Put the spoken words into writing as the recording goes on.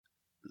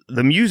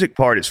the music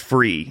part is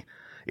free.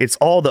 It's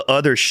all the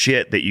other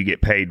shit that you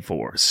get paid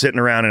for. Sitting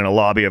around in a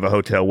lobby of a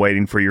hotel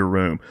waiting for your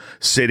room,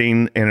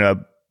 sitting in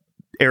a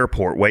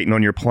airport waiting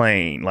on your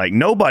plane. Like,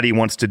 nobody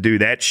wants to do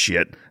that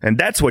shit, and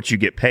that's what you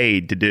get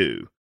paid to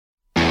do.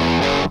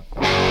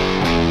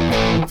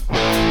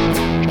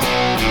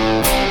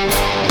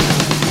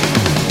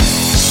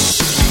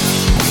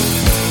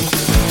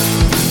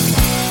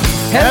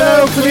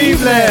 Hello,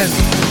 Cleveland!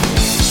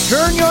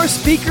 Turn your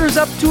speakers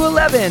up to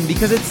 11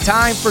 because it's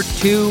time for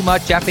Too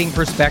Much Effing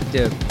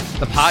Perspective,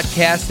 the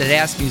podcast that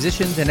asks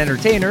musicians and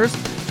entertainers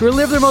to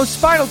relive their most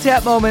Spinal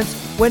Tap moments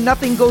when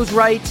nothing goes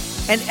right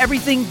and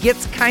everything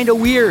gets kind of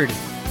weird.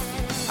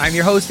 I'm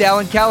your host,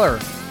 Alan Keller,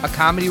 a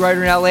comedy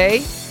writer in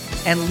LA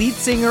and lead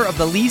singer of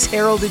the least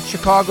heralded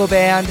Chicago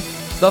band,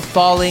 the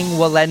Falling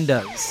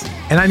Wallendas.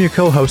 And I'm your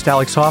co-host,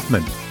 Alex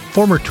Hoffman,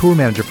 former tour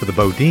manager for the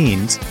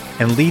Bodines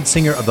and lead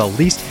singer of the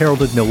least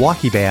heralded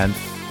Milwaukee band,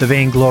 the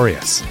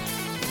Vainglorious.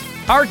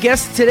 Our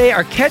guests today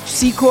are Ketch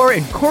Secor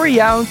and Corey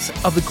Younce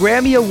of the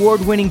Grammy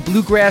Award-winning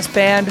bluegrass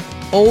band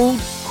Old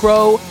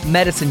Crow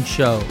Medicine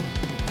Show.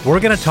 We're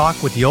going to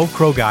talk with the Old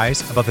Crow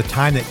guys about the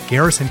time that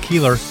Garrison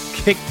Keillor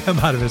kicked them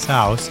out of his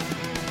house,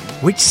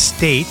 which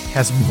state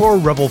has more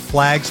rebel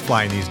flags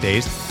flying these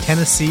days,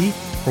 Tennessee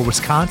or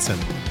Wisconsin,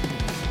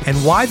 and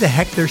why the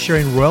heck they're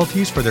sharing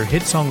royalties for their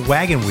hit song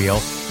Wagon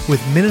Wheel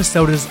with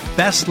Minnesota's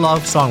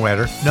best-loved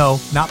songwriter, no,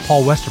 not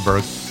Paul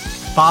Westerberg,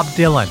 Bob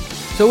Dylan.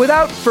 So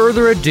without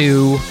further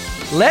ado,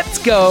 let's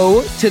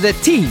go to the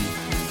TMEP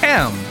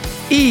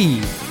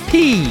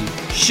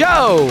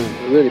show.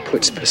 It really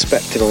puts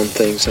perspective on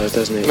things,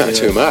 doesn't it? Not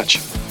too much.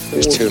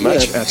 There's too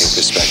much that's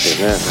perspective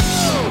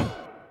now.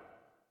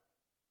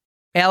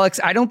 Alex,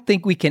 I don't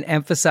think we can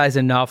emphasize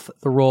enough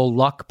the role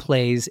luck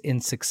plays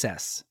in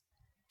success.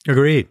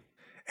 Agreed.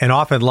 And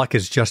often luck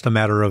is just a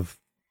matter of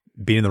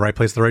being in the right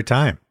place at the right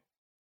time.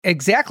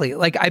 Exactly.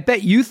 Like, I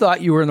bet you thought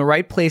you were in the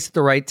right place at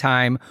the right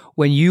time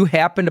when you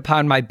happened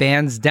upon my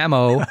band's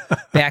demo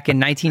back in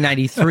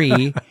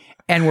 1993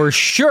 and were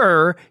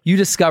sure you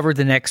discovered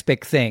the next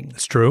big thing.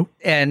 It's true.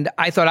 And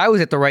I thought I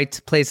was at the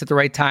right place at the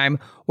right time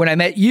when I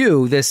met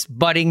you, this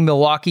budding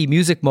Milwaukee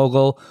music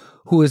mogul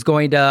who was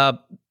going to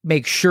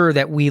make sure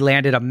that we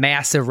landed a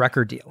massive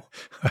record deal.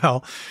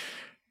 Well,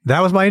 that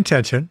was my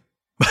intention.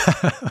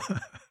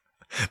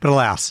 But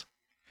alas,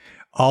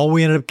 all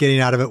we ended up getting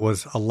out of it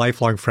was a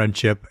lifelong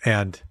friendship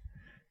and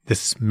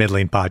this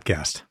middling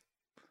podcast.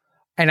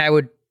 And I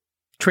would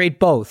trade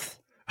both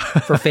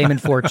for fame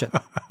and fortune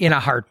in a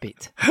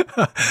heartbeat.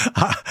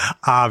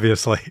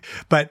 Obviously.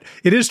 But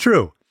it is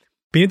true.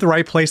 Being at the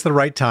right place at the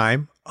right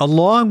time,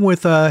 along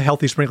with a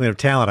healthy sprinkling of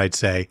talent, I'd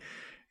say,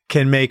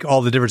 can make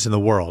all the difference in the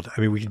world.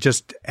 I mean, we can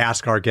just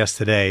ask our guest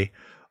today,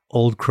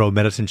 Old Crow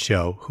Medicine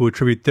Show, who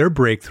attribute their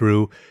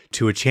breakthrough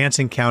to a chance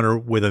encounter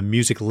with a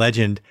music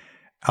legend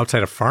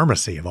outside a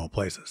pharmacy, of all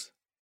places.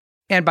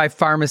 And by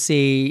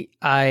pharmacy,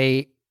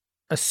 I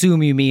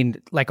assume you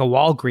mean like a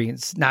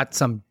Walgreens, not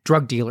some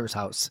drug dealer's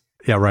house.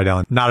 Yeah, right,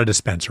 Alan. Not a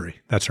dispensary.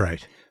 That's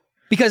right.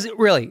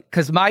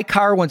 Because my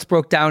car once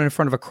broke down in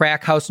front of a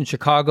crack house in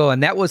Chicago,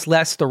 and that was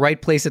less the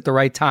right place at the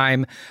right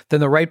time than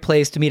the right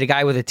place to meet a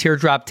guy with a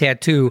teardrop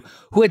tattoo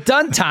who had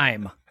done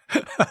time.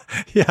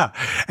 Yeah.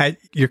 And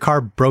your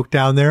car broke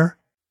down there?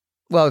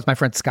 Well, it was my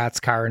friend Scott's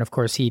car, and of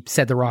course he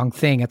said the wrong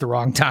thing at the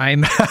wrong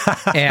time.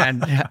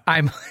 And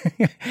I'm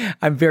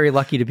very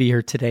lucky to be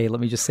here today.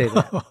 Let me just say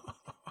that.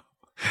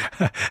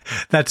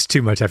 That's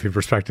too much effing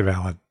perspective,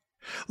 Alan.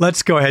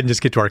 Let's go ahead and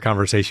just get to our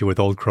conversation with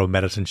Old Crow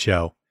Medicine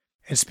Show.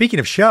 And speaking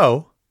of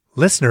show,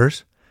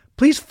 listeners,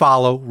 please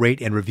follow,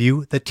 rate, and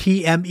review the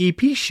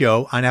TMEP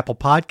show on Apple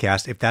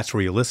Podcasts if that's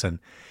where you listen.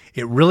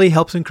 It really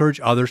helps encourage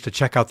others to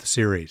check out the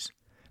series.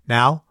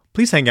 Now,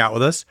 please hang out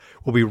with us.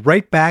 We'll be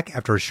right back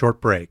after a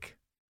short break.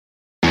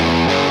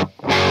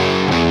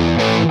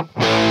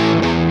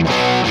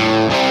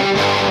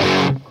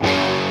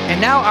 And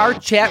now our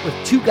chat with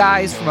two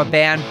guys from a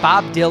band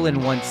Bob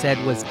Dylan once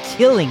said was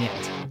killing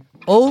it.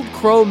 Old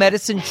Crow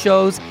Medicine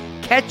Show's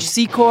Ketch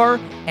Secor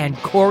and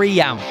Corey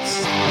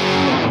Younce.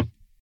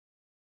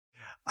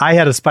 I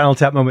had a Spinal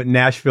Tap moment in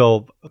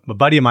Nashville. A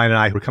buddy of mine and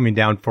I were coming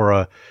down for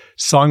a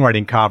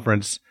songwriting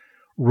conference,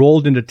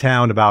 rolled into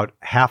town about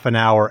half an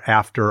hour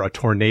after a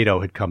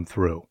tornado had come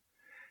through.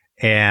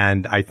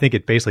 And I think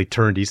it basically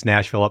turned East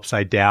Nashville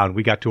upside down.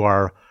 We got to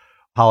our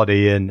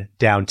Holiday Inn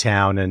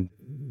downtown, and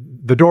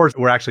the doors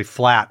were actually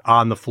flat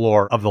on the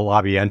floor of the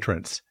lobby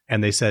entrance.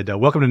 And they said,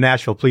 "Welcome to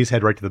Nashville. Please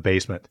head right to the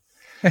basement."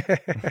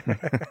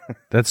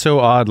 That's so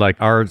odd. Like,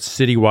 our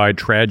citywide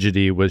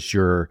tragedy was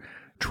your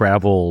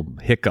travel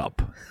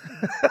hiccup.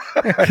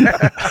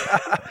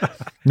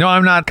 No,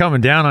 I'm not coming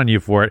down on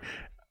you for it.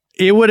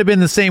 It would have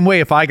been the same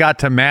way if I got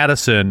to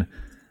Madison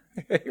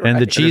and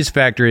the cheese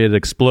factory had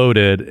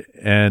exploded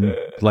and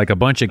like a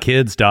bunch of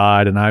kids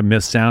died and I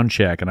missed sound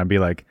check, and I'd be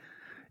like,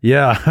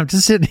 yeah, I'm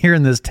just sitting here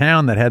in this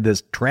town that had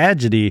this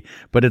tragedy,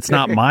 but it's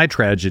not my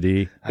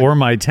tragedy or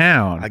my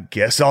town. I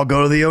guess I'll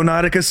go to the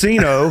Oneida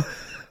Casino.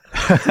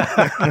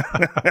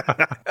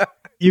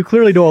 You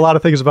clearly know a lot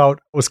of things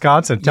about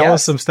Wisconsin. Tell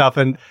us some stuff.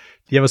 And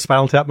Do you have a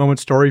Spinal Tap moment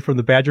story from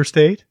the Badger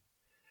State?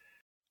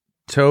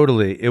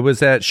 Totally. It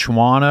was at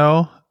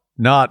Schwano,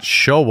 not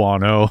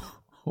Shawano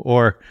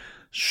or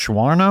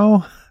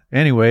Schwarno.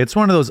 Anyway, it's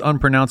one of those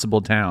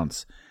unpronounceable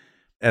towns.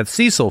 At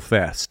Cecil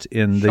Fest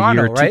in the Shawano,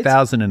 year right?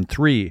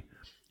 2003.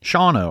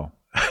 Shawano.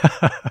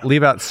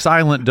 Leave out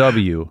silent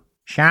W.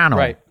 Shawano.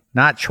 Right.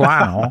 Not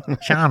Schwano.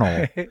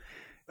 Shawano.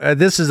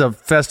 This is a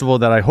festival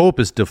that I hope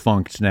is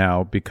defunct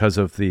now because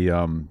of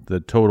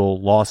the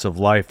total loss of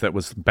life that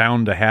was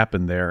bound to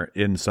happen there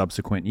in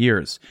subsequent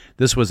years.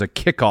 This was a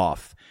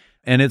kickoff.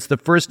 And it's the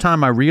first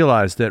time I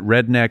realized that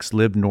rednecks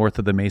lived north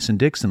of the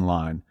Mason-Dixon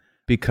line,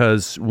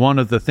 because one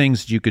of the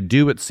things you could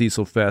do at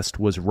Cecil Fest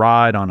was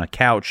ride on a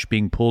couch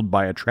being pulled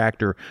by a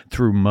tractor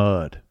through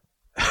mud.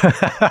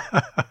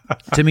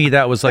 To me,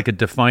 that was like a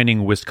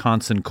defining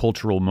Wisconsin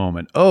cultural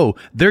moment. Oh,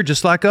 they're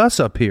just like us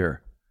up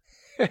here.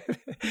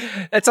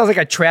 That sounds like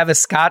a Travis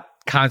Scott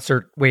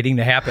concert waiting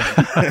to happen.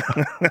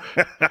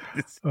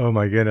 Oh,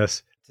 my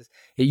goodness.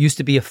 It used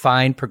to be a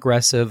fine,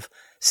 progressive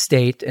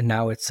state, and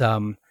now it's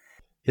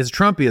It's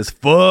Trumpy as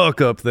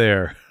fuck up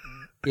there.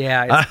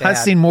 yeah, it's bad. I've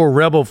seen more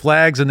rebel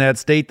flags in that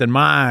state than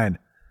mine.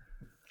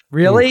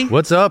 Really?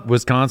 What's up,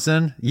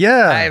 Wisconsin?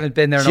 Yeah. I haven't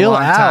been there in a Chill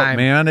long out, time.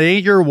 man. It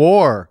ain't your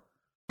war.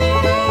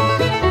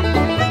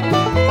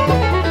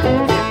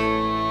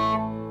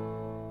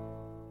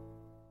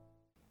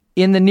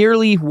 In the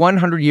nearly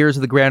 100 years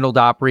of the Grand Ole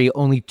Opry,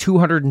 only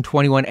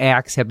 221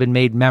 acts have been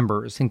made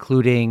members,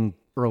 including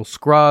Earl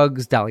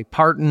Scruggs, Dolly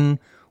Parton,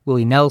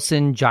 Willie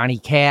Nelson, Johnny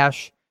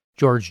Cash,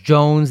 George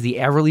Jones, the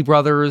Everly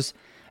Brothers,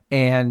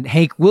 and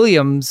Hank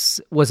Williams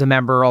was a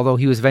member, although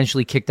he was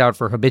eventually kicked out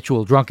for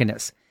habitual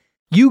drunkenness.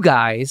 You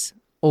guys,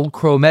 Old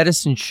Crow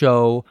Medicine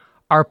Show,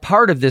 are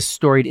part of this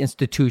storied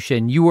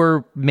institution. You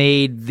were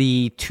made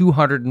the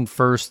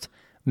 201st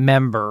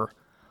member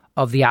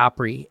of the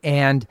Opry,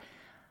 and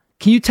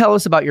can you tell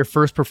us about your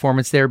first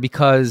performance there?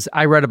 Because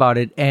I read about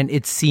it, and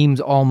it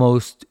seems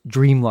almost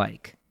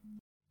dreamlike.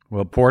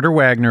 Well, Porter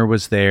Wagner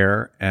was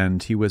there,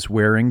 and he was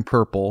wearing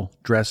purple,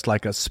 dressed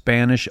like a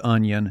Spanish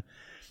onion,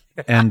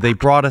 and they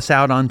brought us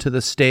out onto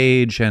the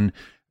stage, and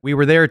we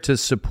were there to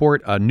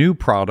support a new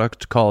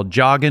product called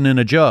Joggin' in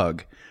a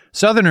Jug.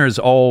 Southerners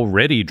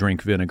already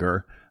drink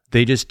vinegar.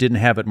 They just didn't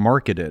have it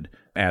marketed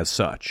as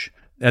such.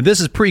 And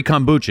this is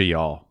pre-kombucha,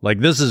 y'all. Like,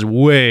 this is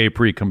way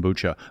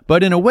pre-kombucha.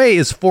 But in a way,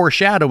 is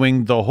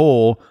foreshadowing the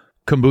whole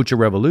kombucha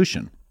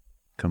revolution.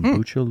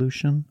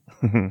 Kombucha-lution?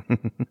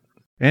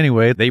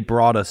 Anyway, they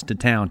brought us to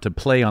town to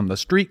play on the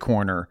street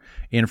corner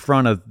in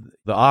front of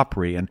the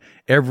Opry. And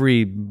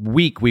every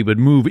week, we would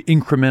move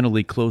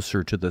incrementally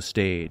closer to the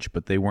stage.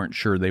 But they weren't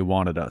sure they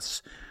wanted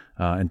us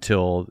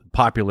until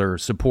popular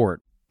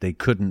support. They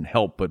couldn't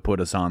help but put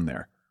us on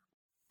there.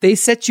 They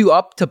set you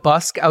up to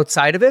busk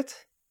outside of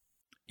it?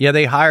 Yeah,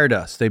 they hired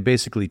us. They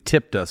basically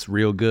tipped us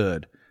real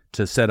good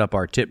to set up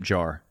our tip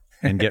jar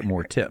and get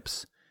more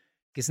tips.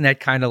 Isn't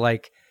that kind of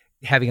like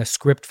having a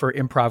script for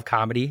improv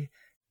comedy?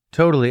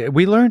 Totally.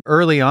 We learned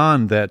early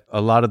on that a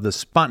lot of the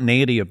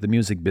spontaneity of the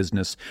music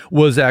business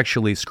was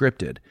actually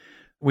scripted.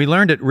 We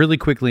learned it really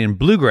quickly in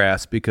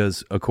bluegrass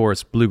because, of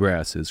course,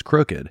 bluegrass is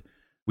crooked.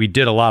 We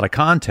did a lot of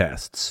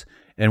contests,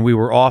 and we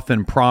were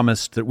often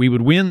promised that we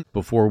would win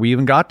before we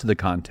even got to the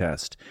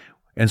contest.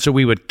 And so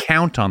we would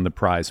count on the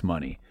prize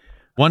money.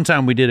 One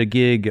time we did a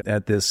gig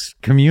at this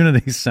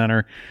community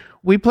center.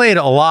 We played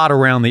a lot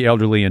around the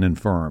elderly and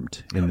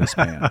infirmed in this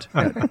band.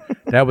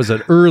 That was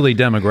an early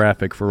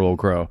demographic for Old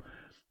Crow.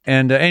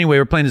 And anyway,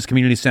 we're playing this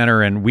community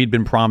center, and we'd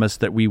been promised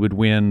that we would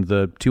win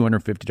the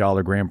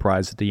 $250 grand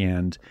prize at the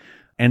end.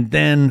 And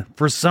then,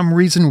 for some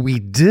reason, we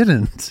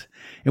didn't.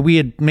 And we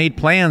had made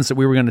plans that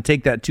we were going to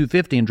take that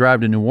 $250 and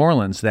drive to New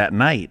Orleans that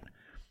night.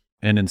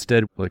 And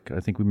instead, I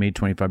think we made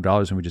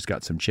 $25 and we just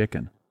got some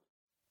chicken.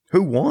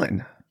 Who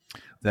won?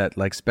 That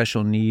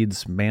special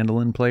needs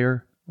mandolin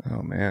player.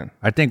 Oh, man.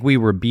 I think we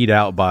were beat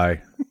out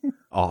by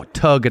a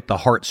tug at the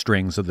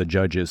heartstrings of the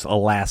judges, a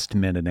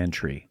last-minute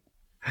entry.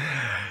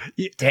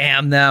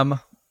 Damn them.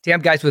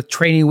 Damn guys with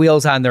training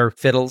wheels on their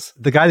fiddles.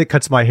 The guy that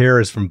cuts my hair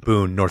is from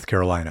Boone, North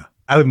Carolina.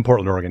 I live in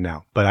Portland, Oregon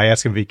now, but I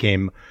asked him if he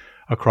came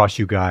across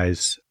you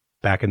guys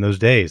back in those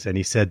days, and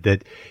he said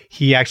that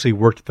he actually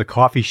worked at the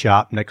coffee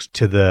shop next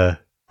to the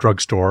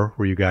drugstore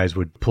where you guys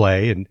would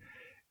play and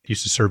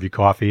used to serve you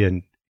coffee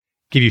and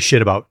give you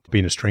shit about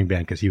being a string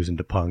band because he was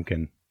into punk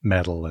and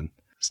metal and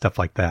stuff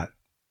like that.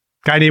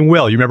 Guy named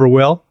Will. You remember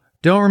Will?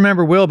 Don't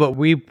remember Will, but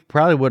we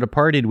probably would have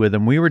partied with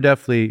him. We were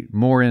definitely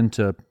more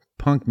into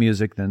punk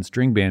music than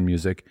string band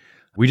music.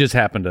 We just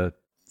happened to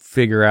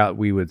figure out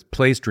we would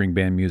play string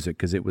band music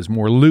because it was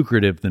more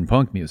lucrative than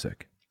punk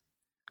music.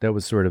 That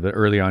was sort of an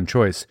early on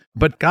choice.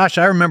 But gosh,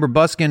 I remember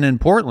busking in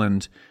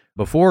Portland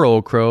before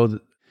Old Crow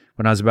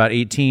when I was about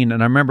 18,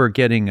 and I remember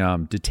getting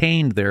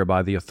detained there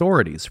by the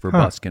authorities for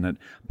busking at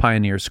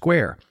Pioneer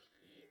Square.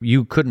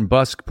 You couldn't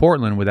busk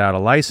Portland without a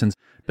license.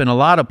 In a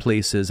lot of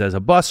places, as a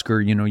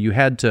busker, you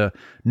had to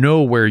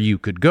know where you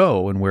could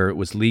go and where it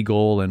was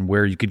legal and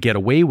where you could get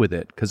away with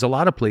it. Because a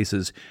lot of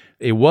places,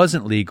 it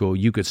wasn't legal.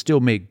 You could still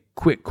make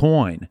quick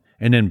coin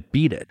and then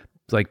beat it.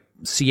 It's like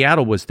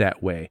Seattle was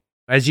that way.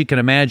 As you can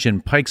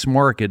imagine, Pike's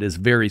Market is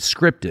very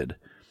scripted.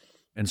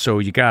 And so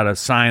you got to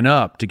sign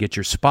up to get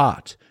your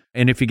spot.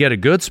 And if you get a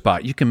good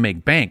spot, you can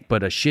make bank.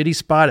 But a shitty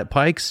spot at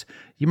Pike's,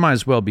 you might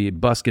as well be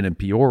busking in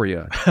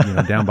Peoria,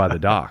 down by the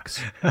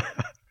docks.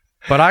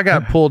 But I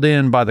got pulled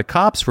in by the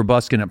cops for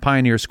busking at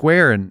Pioneer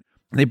Square, and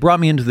they brought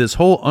me into this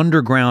whole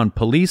underground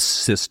police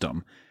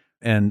system.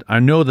 And I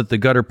know that the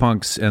gutter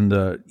punks and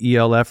the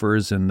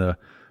ELFers and the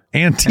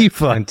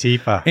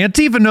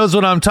Antifa knows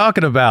what I'm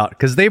talking about,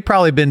 because they've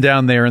probably been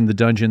down there in the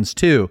dungeons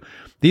too.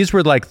 These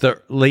were like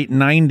the late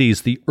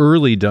 90s, the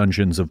early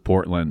dungeons of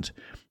Portland,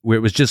 where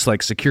it was just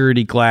like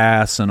security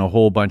glass and a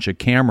whole bunch of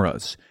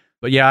cameras.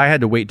 But yeah, I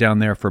had to wait down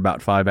there for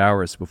about 5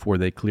 hours before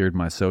they cleared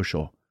my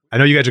social. I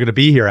know you guys are going to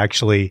be here,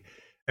 actually,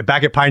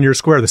 back at Pioneer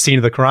Square, the scene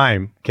of the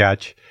crime,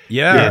 Catch.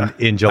 Yeah.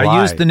 In July.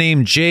 I used the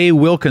name Jay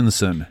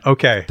Wilkinson.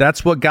 Okay.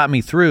 That's what got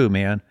me through,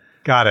 man.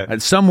 Got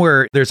it.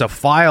 Somewhere there's a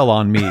file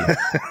on me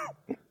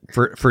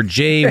for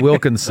Jay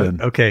Wilkinson.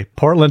 Okay.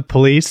 Portland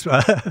police,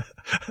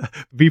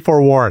 be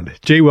forewarned.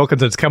 Jay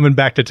Wilkinson's coming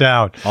back to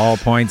town. All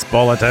Points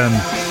Bulletin.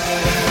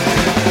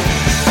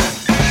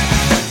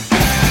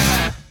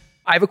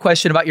 I have a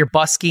question about your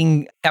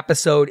busking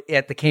episode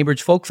at the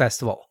Cambridge Folk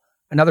Festival.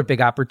 Another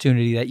big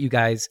opportunity that you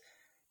guys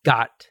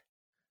got.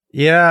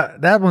 Yeah,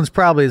 that one's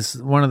probably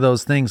one of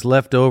those things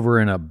left over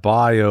in a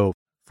bio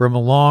from a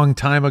long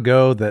time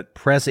ago that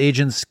press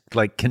agents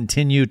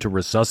continue to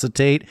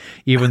resuscitate,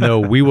 even though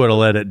we would have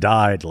let it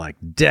die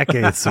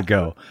decades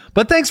ago.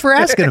 But thanks for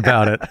asking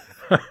about it.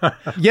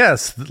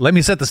 Yes, let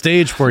me set the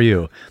stage for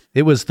you.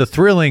 It was the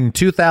thrilling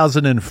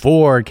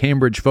 2004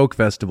 Cambridge Folk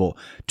Festival,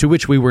 to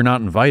which we were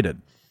not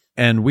invited.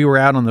 And we were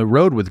out on the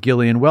road with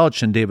Gillian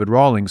Welch and David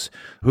Rawlings,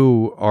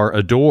 who are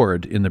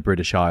adored in the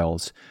British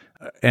Isles.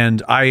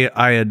 And I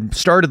had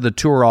started the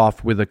tour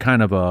off with a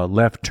kind of a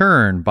left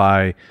turn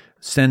by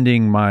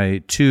sending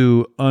my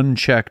 2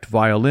 unchecked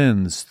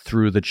violins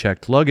through the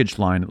checked luggage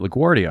line at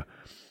LaGuardia,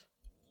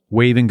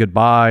 waving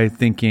goodbye,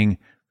 thinking,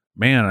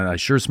 man, I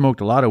sure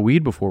smoked a lot of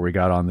weed before we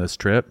got on this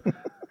trip.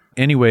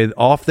 Anyway,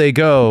 off they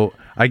go.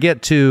 I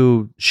get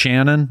to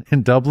Shannon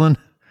in Dublin,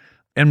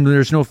 and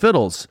there's no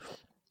fiddles.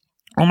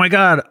 Oh my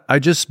God, I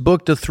just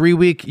booked a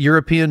 3-week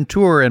European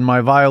tour and my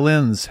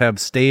violins have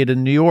stayed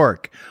in New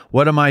York.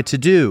 What am I to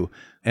do?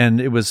 And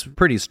it was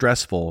pretty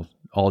stressful,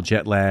 all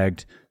jet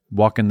lagged,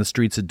 walking the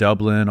streets of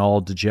Dublin,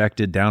 all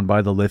dejected down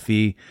by the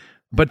Liffey.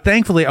 But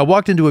thankfully, I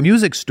walked into a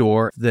music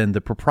store. Then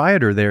the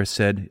proprietor there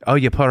said, oh,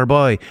 you poor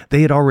boy,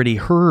 they had already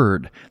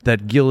heard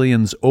that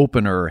Gillian's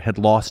opener had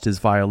lost his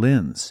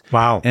violins.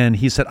 Wow. And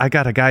he said, I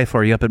got a guy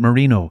for you up at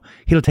Marino.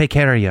 He'll take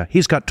care of you.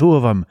 He's got 2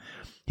 of them.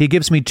 He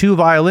gives me 2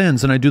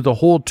 violins, and I do the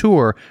whole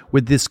tour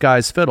with this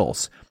guy's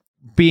fiddles.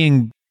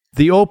 Being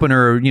the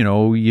opener,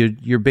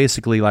 you're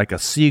basically like a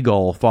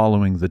seagull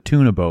following the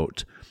tuna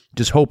boat,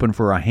 just hoping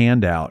for a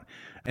handout.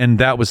 And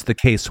that was the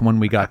case when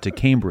we got to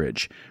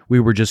Cambridge.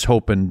 We were just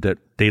hoping that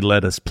they'd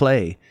let us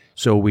play.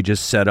 So we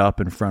just set up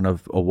in front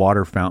of a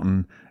water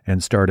fountain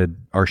and started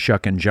our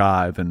shuck and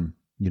jive, and,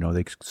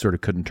 they sort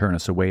of couldn't turn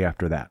us away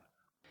after that.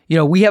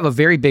 We have a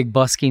very big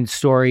busking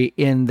story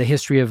in the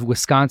history of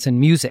Wisconsin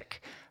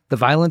music. The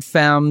Violent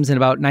Femmes in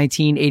about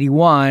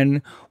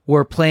 1981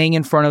 were playing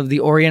in front of the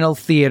Oriental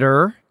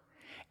Theater,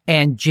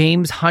 and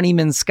James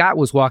Honeyman Scott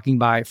was walking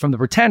by from the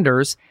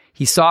Pretenders.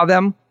 He saw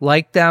them,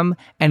 liked them,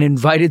 and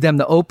invited them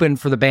to open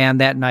for the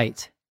band that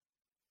night.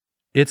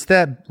 It's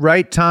that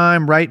right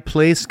time, right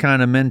place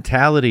kind of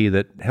mentality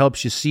that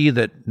helps you see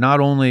that not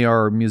only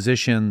are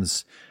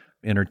musicians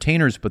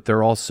entertainers, but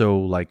they're also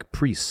like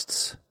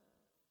priests.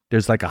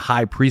 There's like a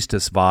high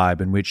priestess vibe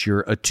in which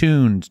you're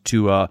attuned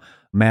to a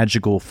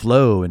magical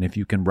flow, and if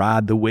you can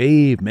ride the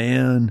wave,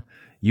 man,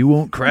 you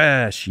won't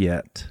crash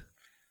yet.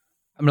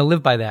 I'm going to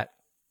live by that.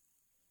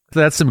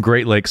 That's some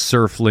great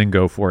surf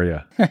lingo for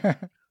you.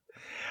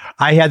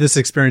 I had this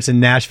experience in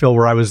Nashville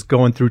where I was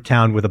going through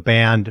town with a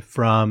band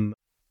from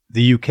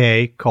the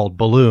UK called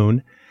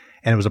Balloon,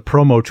 and it was a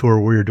promo tour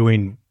where we were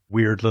doing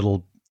weird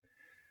little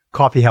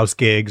coffee house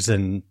gigs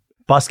and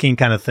busking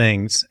kind of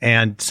things.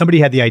 And somebody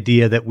had the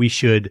idea that we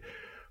should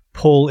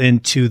pull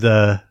into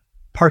the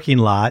parking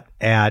lot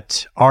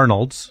at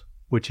Arnold's,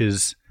 which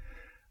is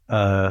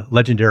a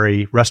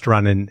legendary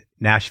restaurant in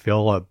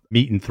Nashville, a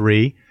meat and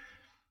 3,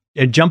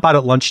 and jump out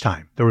at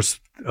lunchtime. There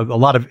was a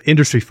lot of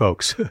industry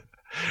folks,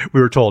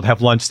 we were told,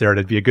 have lunch there, and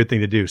it'd be a good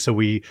thing to do. So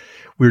we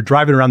were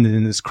driving around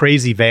in this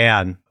crazy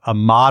van, a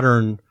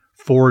modern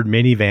Ford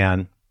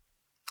minivan,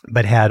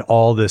 but had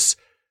all this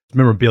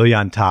memorabilia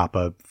on top,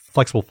 a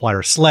flexible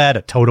flyer sled,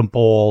 a totem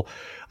pole,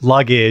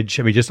 luggage.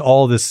 I mean, just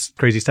all this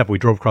crazy stuff. We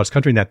drove cross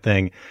country in that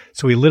thing.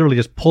 So we literally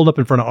just pulled up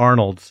in front of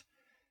Arnold's,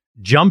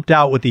 jumped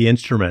out with the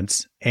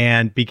instruments,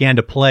 and began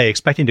to play,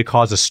 expecting to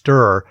cause a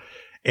stir.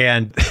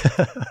 And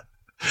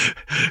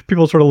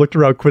people sort of looked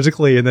around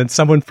quizzically, and then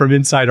someone from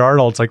inside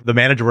Arnold's, like the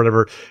manager or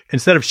whatever,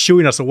 instead of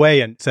shooing us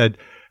away and said,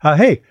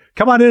 hey,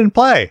 come on in and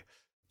play.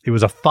 It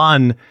was a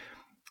fun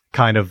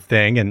kind of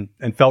thing and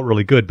felt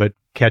really good. But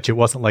Catch, it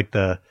wasn't like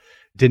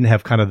didn't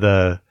have kind of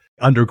the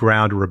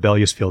underground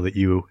rebellious feel that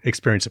you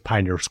experienced at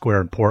Pioneer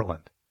Square in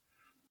Portland.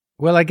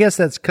 Well, I guess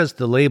that's because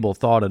the label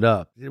thought it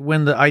up.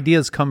 When the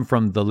ideas come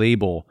from the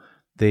label,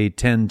 they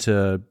tend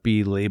to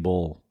be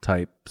label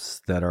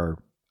types that are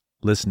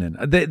listening.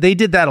 They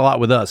did that a lot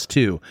with us,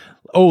 too.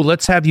 Oh,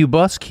 let's have you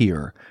busk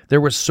here.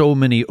 There were so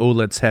many, oh,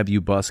 let's have you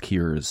busk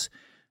here's.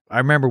 I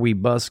remember we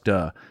busked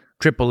a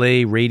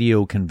AAA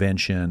radio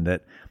convention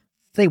that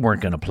they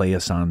weren't going to play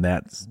us on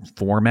that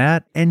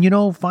format. And,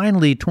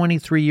 finally,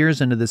 23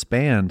 years into this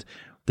band,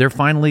 they're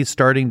finally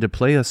starting to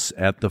play us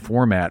at the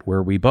format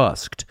where we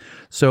busked.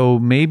 So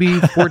maybe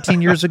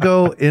 14 years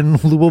ago in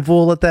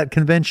Louisville at that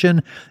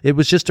convention, it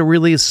was just a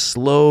really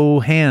slow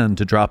hand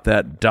to drop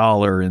that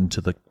dollar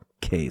into the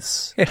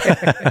case.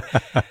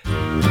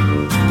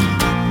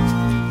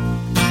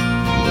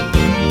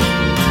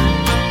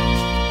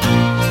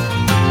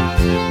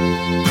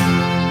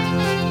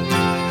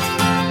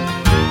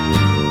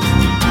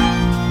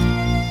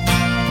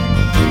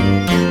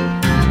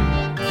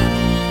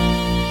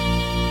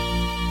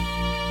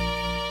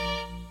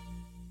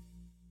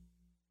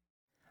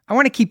 I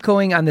want to keep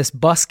going on this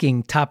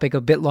busking topic a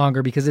bit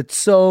longer because it's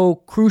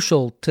so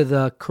crucial to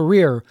the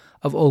career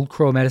of Old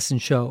Crow Medicine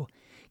Show.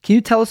 Can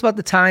you tell us about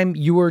the time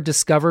you were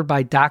discovered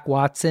by Doc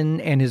Watson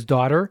and his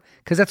daughter?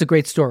 Because that's a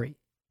great story.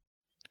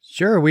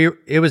 Sure.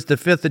 It was the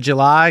 5th of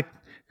July.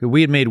 We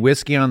had made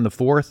whiskey on the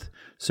 4th.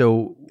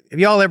 So have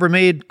y'all ever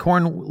made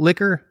corn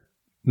liquor?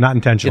 Not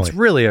intentionally. It's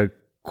really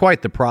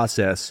quite the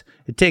process.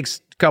 It takes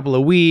a couple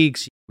of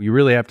weeks. You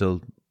really have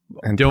to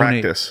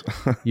donate practice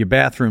your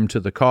bathroom to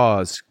the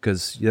cause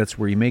because that's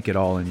where you make it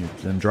all in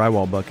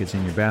drywall buckets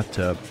in your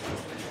bathtub.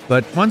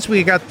 But once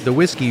we got the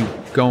whiskey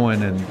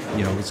going and,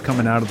 it was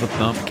coming out of the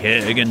thump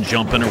keg and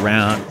jumping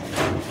around,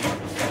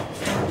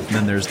 and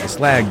then there's the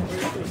slag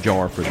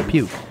jar for the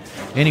puke.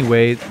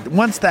 Anyway,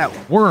 once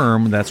that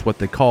worm, that's what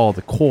they call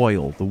the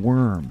coil, the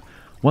worm.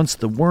 Once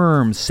the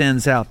worm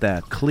sends out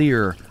that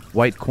clear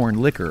white corn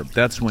liquor,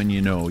 that's when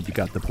you know you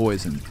got the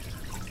poison.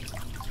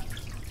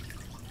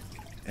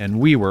 And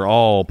we were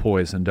all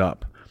poisoned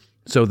up.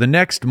 So the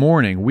next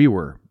morning, we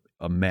were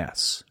a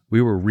mess.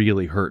 We were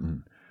really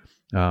hurting.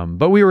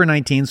 But we were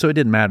 19, so it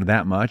didn't matter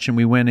that much. And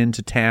we went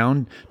into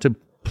town to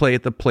play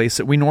at the place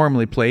that we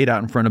normally played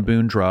out in front of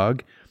Boone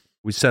Drug.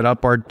 We set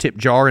up our tip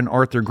jar, and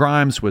Arthur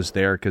Grimes was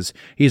there because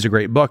he's a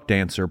great buck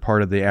dancer,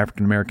 part of the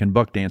African-American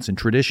buck dancing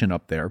tradition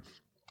up there.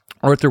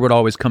 Arthur would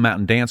always come out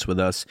and dance with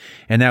us,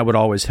 and that would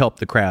always help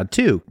the crowd,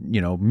 too.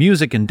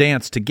 Music and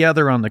dance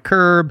together on the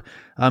curb.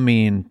 I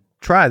mean,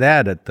 try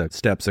that at the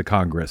steps of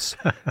Congress.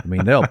 I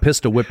mean, they'll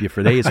pistol whip you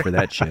for days for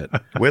that shit.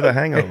 with a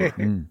hangover.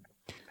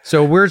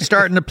 So we're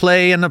starting to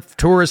play, and the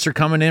tourists are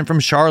coming in from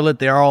Charlotte.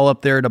 They're all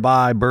up there to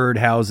buy bird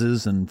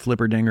houses and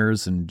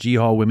flipperdingers and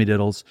G-Haul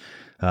Wimmy-Diddles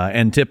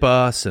and tip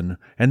us. And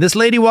this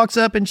lady walks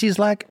up, and she's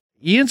like,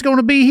 Ian's going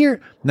to be here?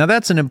 Now,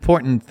 that's an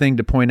important thing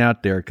to point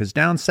out there, because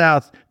down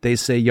south, they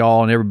say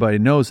y'all, and everybody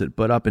knows it.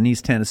 But up in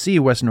East Tennessee,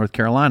 Western North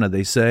Carolina,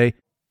 they say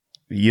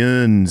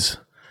yuns.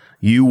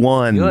 You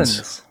ones.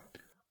 Yuns.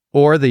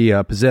 Or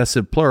the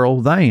possessive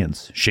plural,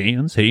 thans.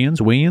 Shans,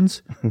 heans,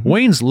 weens.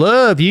 Weens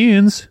love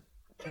yuns.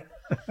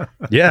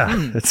 Yeah,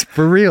 it's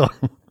for real.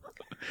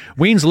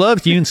 Weens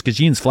love yuns because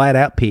yuns flat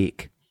out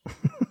peak.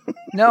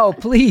 No,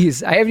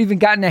 please. I haven't even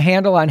gotten a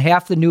handle on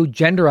half the new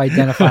gender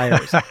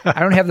identifiers. I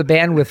don't have the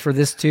bandwidth for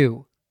this,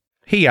 too.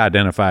 He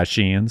identifies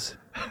shins.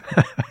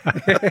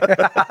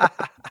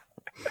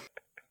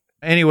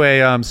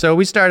 Anyway, so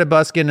we started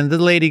busking, and the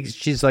lady,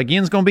 she's like,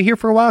 Ian's going to be here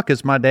for a while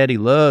because my daddy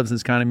loves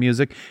this kind of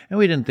music. And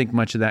we didn't think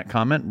much of that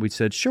comment. We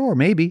said, sure,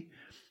 maybe.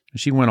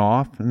 She went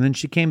off, and then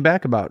she came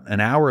back about an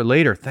hour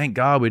later. Thank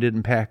God we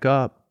didn't pack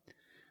up.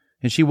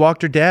 And she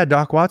walked her dad,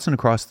 Doc Watson,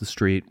 across the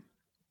street.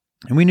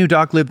 And we knew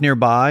Doc lived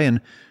nearby,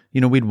 and,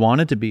 we'd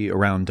wanted to be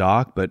around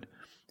Doc, but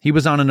he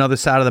was on another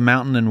side of the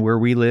mountain than where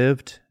we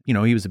lived. He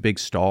was a big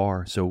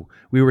star. So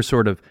we were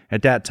sort of,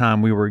 at that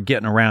time, we were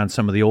getting around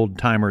some of the old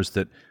timers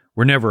that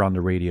were never on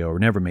the radio or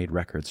never made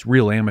records,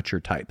 real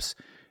amateur types.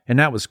 And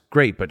that was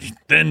great. But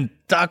then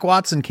Doc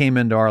Watson came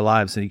into our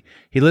lives, and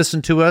he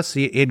listened to us.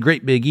 He had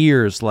great big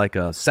ears, like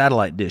a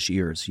satellite dish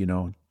ears,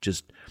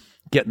 just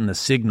getting the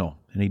signal.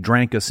 And he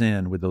drank us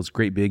in with those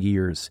great big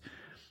ears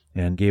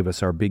and gave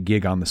us our big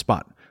gig on the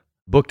spot.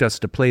 Booked us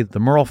to play the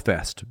Merle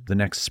Fest the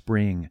next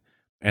spring.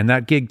 And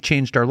that gig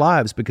changed our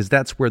lives because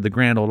that's where the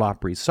Grand Ole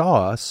Opry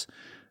saw us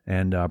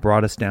and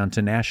brought us down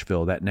to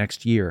Nashville that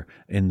next year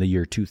in the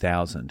year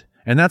 2000.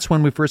 And that's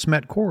when we first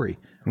met Corey.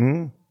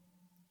 Mm.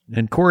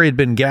 And Corey had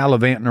been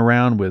gallivanting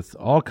around with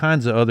all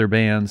kinds of other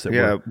bands.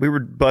 We were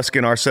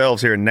busking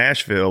ourselves here in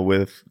Nashville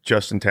with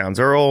Justin Townes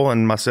Earl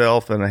and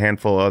myself and a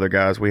handful of other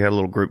guys. We had a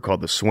little group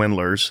called the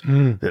Swindlers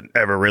that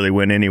never really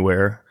went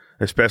anywhere,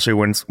 especially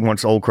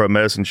once Old Crow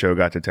Medicine Show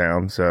got to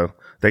town. So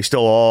They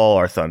stole all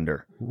our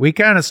thunder. We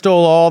kind of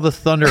stole all the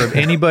thunder of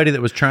anybody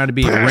that was trying to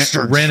be a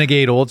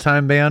renegade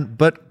old-time band.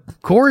 But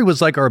Corey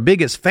was like our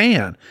biggest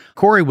fan.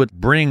 Corey would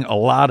bring a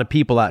lot of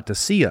people out to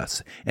see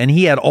us, and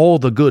he had all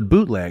the good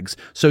bootlegs.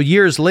 So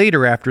years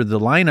later, after the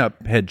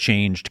lineup had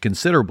changed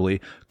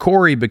considerably,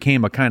 Corey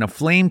became a kind of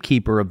flame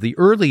keeper of the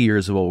early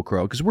years of Old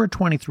Crow, because we're a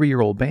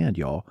 23-year-old band,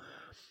 y'all.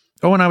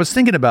 Oh, and I was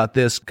thinking about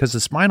this because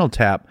the Spinal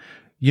Tap,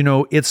 you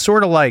know, it's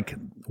sort of like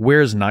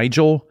Where's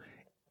Nigel?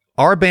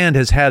 Our band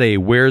has had a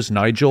Where's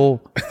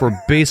Nigel for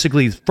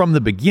basically from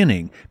the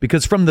beginning,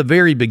 because from the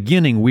very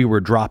beginning, we were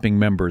dropping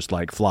members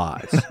like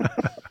flies.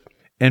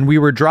 And we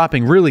were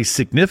dropping really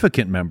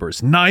significant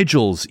members,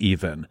 Nigels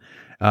even.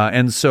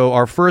 And so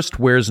our first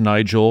Where's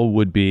Nigel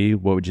would be,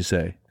 what would you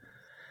say?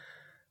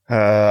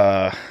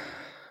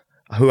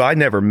 Who I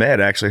never met,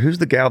 actually. Who's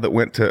the gal that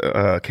went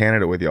to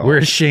Canada with y'all?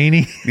 Where's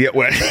Shaney? Yeah,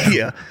 well,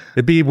 yeah.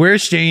 It'd be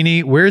Where's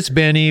Shaney? Where's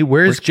Benny?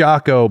 Where's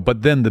Jocko?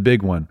 But then the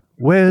big one.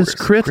 Where's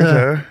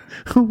Critter?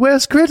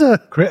 Where's Critter?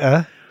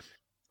 Critter.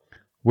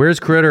 Where's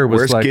Critter was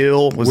Where's like...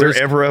 Gil? Was there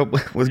ever a...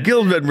 Was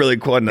Gil didn't really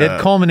quite...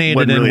 It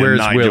culminated in really Where's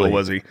Nigel, Willie.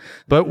 was he?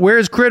 But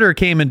Where's Critter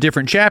came in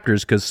different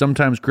chapters, because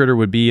sometimes Critter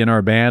would be in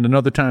our band and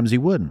other times he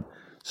wouldn't.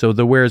 So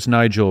the Where's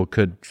Nigel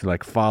could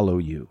like follow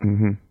you.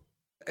 Mm-hmm.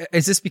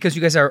 Is this because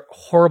you guys are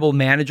horrible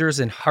managers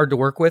and hard to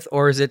work with,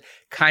 or is it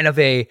kind of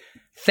a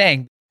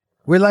thing?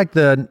 We're like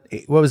the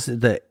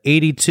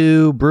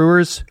 82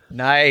 Brewers.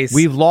 Nice.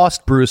 We've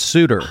lost Bruce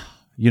Sutter.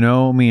 You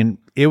know, I mean,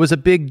 it was a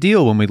big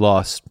deal when we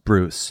lost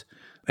Bruce.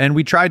 And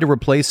we tried to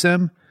replace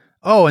him.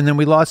 Oh, and then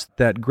we lost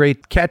that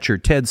great catcher,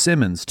 Ted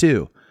Simmons,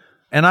 too.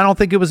 And I don't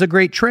think it was a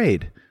great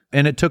trade.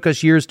 And it took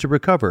us years to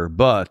recover,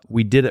 but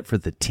we did it for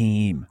the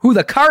team. Who,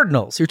 the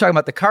Cardinals? You're talking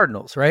about the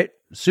Cardinals, right?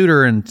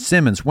 Suter and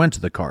Simmons went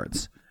to the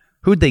Cards.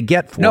 Who'd they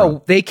get for No,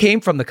 him? they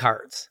came from the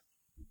Cards.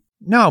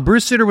 No,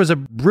 Bruce Sutter was a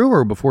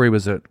Brewer before he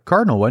was a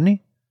Cardinal, wasn't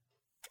he?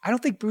 I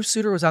don't think Bruce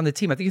Sutter was on the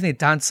team. I think you think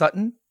Don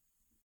Sutton.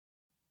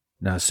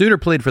 No, Suter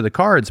played for the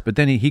Cards, but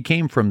then he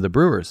came from the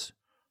Brewers.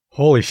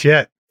 Holy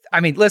shit. I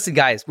mean, listen,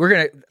 guys,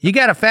 You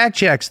got to fact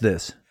check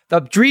this. the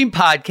Dream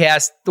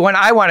Podcast, the one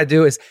I want to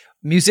do is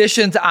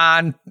musicians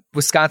on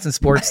Wisconsin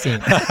sports team.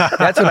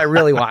 That's what I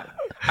really want.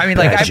 I mean,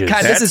 like,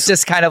 this is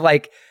just kind of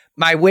like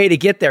my way to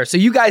get there. So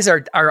you guys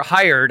are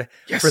hired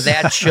for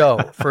that show,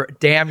 for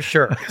damn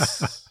sure.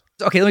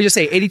 Okay, let me just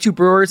say, 82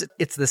 Brewers,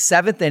 it's the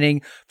 7th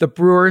inning. The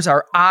Brewers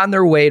are on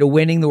their way to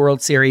winning the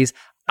World Series.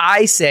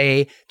 I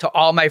say to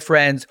all my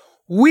friends,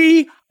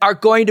 we are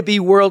going to be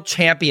world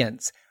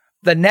champions.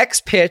 The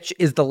next pitch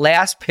is the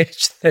last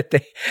pitch that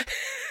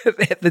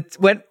that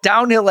went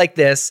downhill like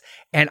this,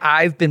 and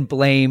I've been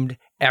blamed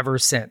ever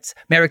since.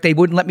 Merrick, they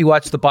wouldn't let me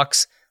watch the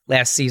Bucks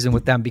last season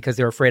with them because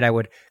they were afraid I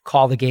would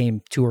call the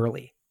game too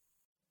early.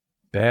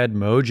 Bad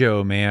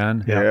mojo,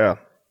 man. Yeah.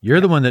 You're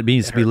the one that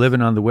needs to be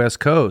living on the West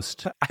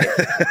Coast.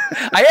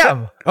 I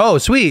am. Oh,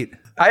 sweet.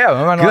 I am.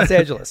 I'm on Los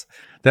Angeles.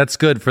 That's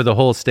good for the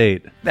whole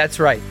state. That's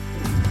right.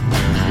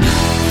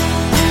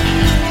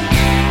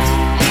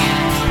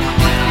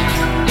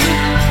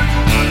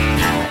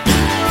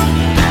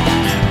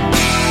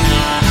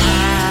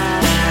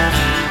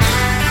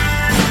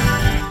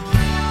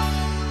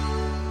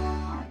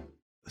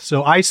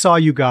 So I saw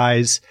you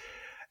guys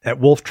at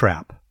Wolf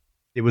Trap.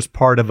 It was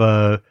part of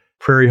a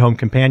Prairie Home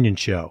Companion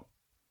show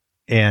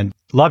and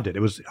loved it. It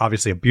was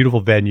obviously a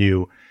beautiful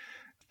venue.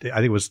 I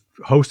think it was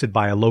hosted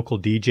by a local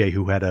DJ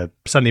who had a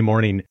Sunday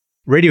morning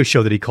radio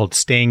show that he called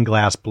Stained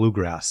Glass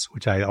Bluegrass,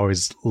 which I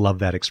always love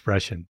that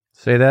expression.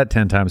 Say that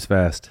 10 times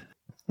fast.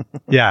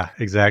 Yeah,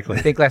 exactly.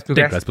 Stained Glass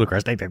Bluegrass. Stained Glass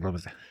Bluegrass. Stained Glass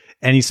Bluegrass.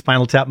 Any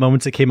Spinal Tap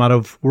moments that came out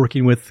of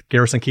working with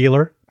Garrison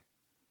Keillor?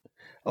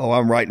 Oh,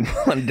 I'm writing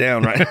one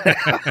down right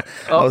now.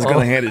 I was going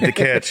to hand it to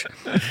Catch.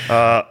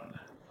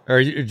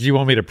 Or do you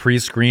want me to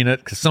pre-screen it?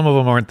 Because some of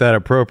them aren't that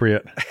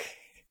appropriate.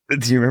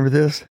 Do you remember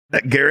this?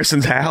 At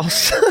Garrison's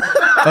house?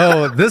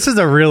 Oh, this is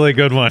a really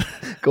good one.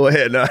 Go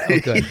ahead. No.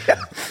 Okay.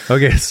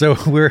 Okay, so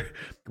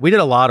we did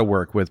a lot of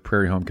work with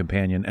Prairie Home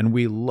Companion, and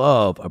we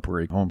love a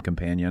Prairie Home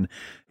Companion.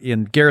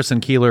 And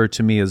Garrison Keillor,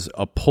 to me, is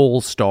a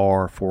pole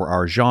star for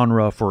our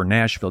genre, for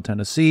Nashville,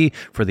 Tennessee,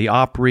 for the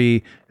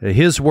Opry.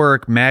 His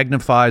work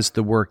magnifies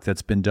the work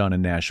that's been done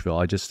in Nashville.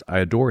 I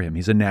adore him.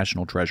 He's a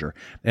national treasure.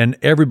 And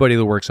everybody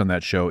that works on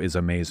that show is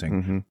amazing.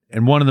 Mm-hmm.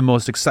 And one of the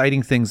most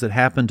exciting things that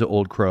happened to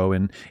Old Crow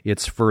in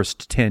its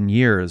first 10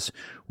 years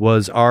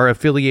was our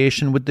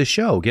affiliation with the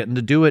show, getting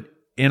to do it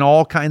in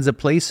all kinds of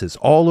places,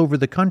 all over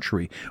the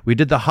country. We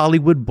did the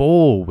Hollywood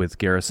Bowl with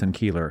Garrison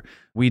Keillor.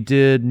 We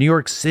did New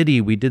York City.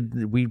 We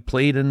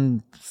played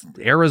in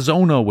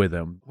Arizona with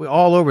him.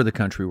 All over the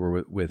country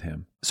were with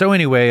him. So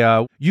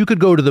anyway, you could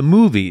go to the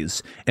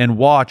movies and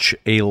watch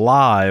a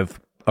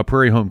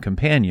Prairie Home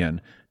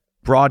Companion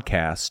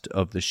broadcast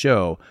of the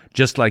show,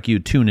 just like you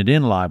tune it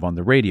in live on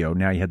the radio.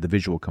 Now you had the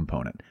visual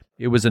component.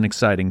 It was an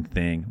exciting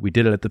thing. We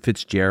did it at the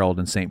Fitzgerald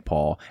in St.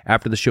 Paul.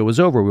 After the show was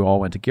over, we all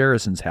went to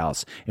Garrison's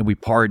house, and we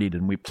partied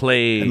and we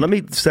played. And let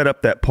me set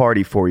up that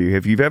party for you.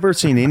 If you've ever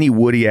seen any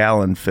Woody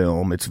Allen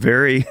film, it's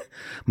very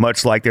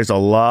much like there's a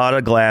lot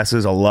of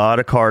glasses, a lot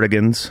of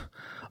cardigans,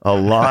 a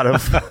lot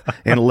of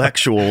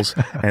intellectuals,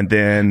 and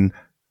then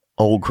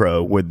Old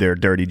Crow with their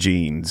dirty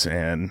jeans.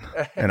 And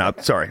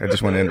I'm sorry, I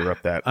just want to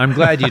interrupt that. I'm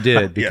glad you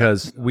did,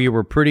 because we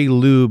were pretty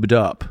lubed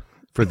up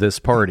for this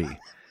party.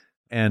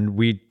 And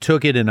we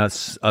took it in a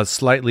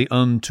slightly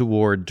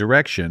untoward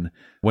direction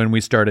when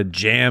we started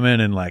jamming,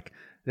 and like,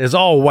 there's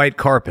all white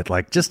carpet,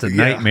 like just a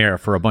nightmare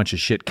for a bunch of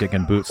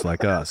shit-kicking boots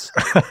like us.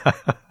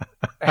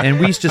 And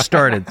we just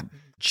started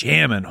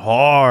jamming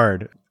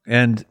hard.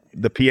 And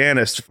the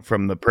pianist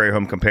from the Prairie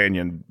Home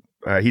Companion,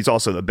 he's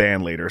also the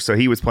band leader, so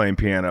he was playing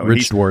piano.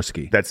 Rich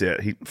Dworsky. That's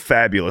it. He's a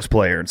fabulous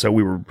player, and so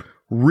we were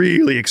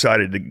really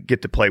excited to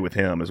get to play with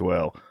him as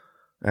well.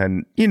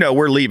 And, you know,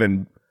 we're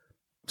leaving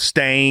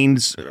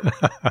stains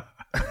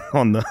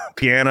on the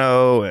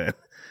piano and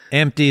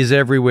empties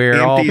everywhere.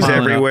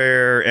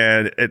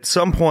 And at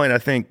some point, I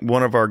think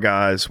one of our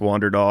guys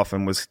wandered off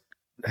and was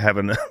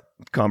having a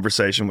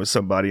conversation with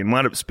somebody and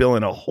wound up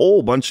spilling a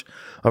whole bunch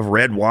of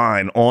red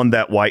wine on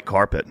that white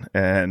carpet.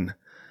 And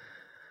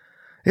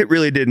it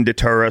really didn't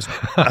deter us.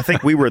 I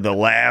think we were the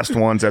last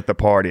ones at the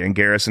party, and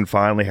Garrison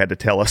finally had to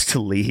tell us to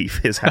leave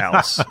his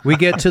house. We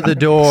get to the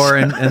door,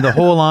 and the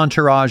whole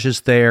entourage is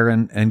there,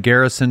 and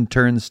Garrison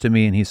turns to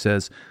me and he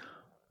says,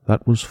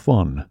 "That was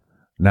fun.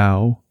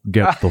 Now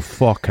get the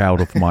fuck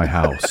out of my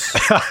house."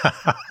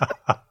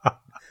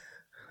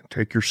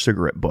 Take your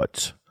cigarette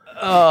butts.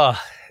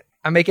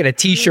 I'm making a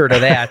T-shirt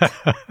of that.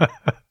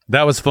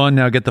 That was fun.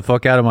 Now get the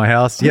fuck out of my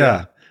house.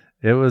 Yeah.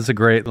 It was a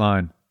great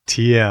line.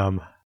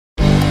 TM.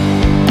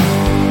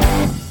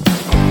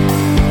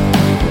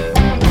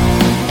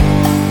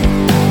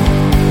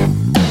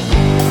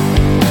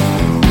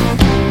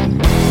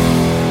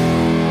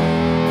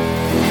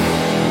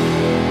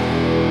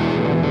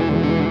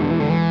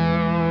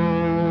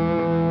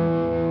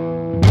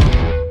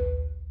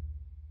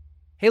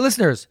 Hey,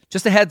 listeners,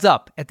 just a heads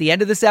up. At the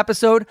end of this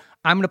episode,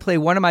 I'm going to play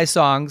one of my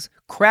songs,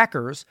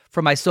 Crackers,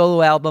 from my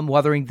solo album,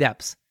 Wuthering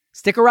Depths.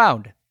 Stick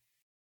around.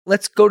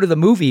 Let's go to the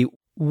movie.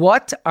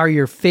 What are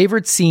your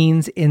favorite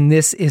scenes in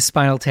This Is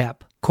Spinal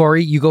Tap?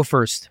 Corey, you go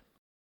first.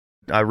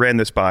 I ran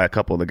this by a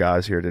couple of the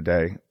guys here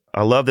today.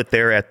 I love that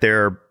they're at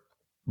their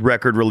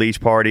record release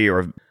party,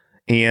 or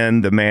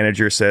Ian, the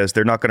manager, says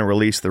they're not going to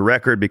release the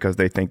record because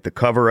they think the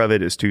cover of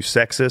it is too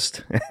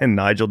sexist, and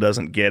Nigel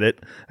doesn't get it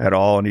at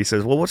all. And he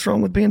says, well, what's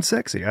wrong with being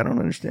sexy? I don't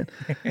understand.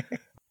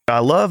 I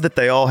love that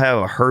they all have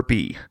a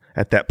herpy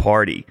at that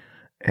party,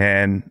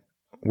 and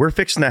we're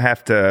fixing to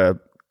have to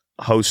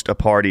host a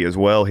party as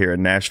well here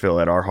in Nashville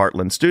at our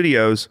Heartland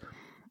Studios,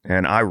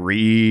 and I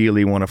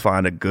really want to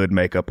find a good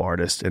makeup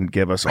artist and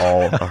give us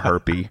all a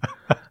herpy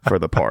for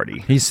the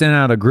party. He sent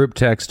out a group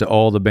text to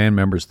all the band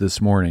members this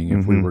morning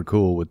if we were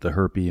cool with the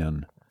herpy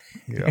and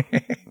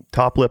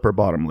top lip or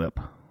bottom lip.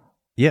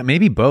 Yeah,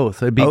 maybe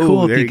both. It'd be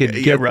cool if you could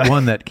get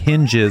one that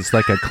hinges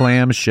like a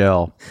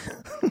clamshell.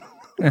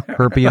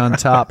 Herpy on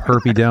top,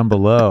 herpy down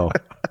below.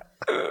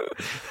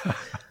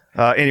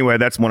 Anyway,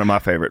 that's one of my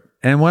favorite.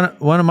 And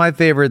one of my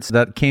favorites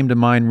that came to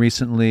mind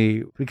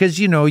recently, because,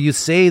 you know, you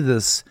say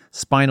this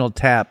Spinal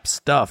Tap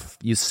stuff,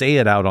 you say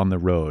it out on the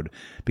road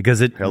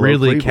because it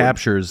really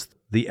captures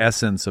the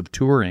essence of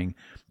touring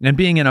and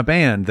being in a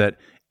band that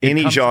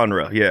any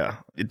genre. Yeah.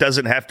 It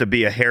doesn't have to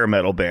be a hair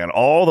metal band.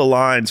 All the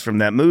lines from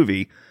that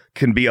movie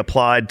can be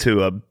applied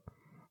to a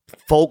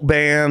folk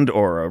band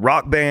or a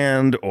rock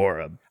band or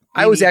a...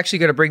 I was actually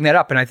going to bring that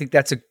up, and I think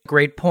that's a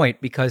great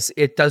point because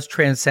it does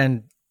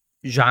transcend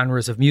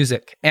genres of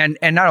music. And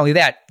not only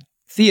that,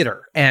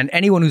 theater. And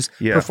anyone who's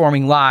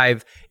performing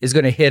live is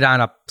going to hit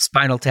on a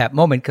Spinal Tap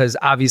moment because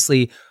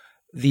obviously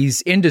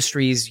these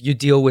industries, you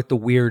deal with the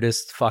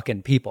weirdest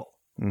fucking people,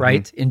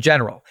 right? In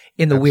general,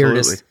 in the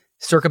weirdest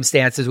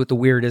circumstances with the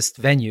weirdest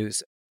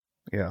venues.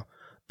 Yeah.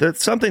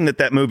 That's something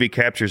that movie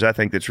captures, I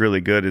think, that's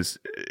really good is,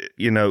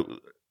 you know,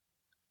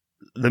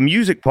 the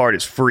music part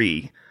is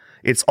free.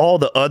 It's all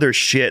the other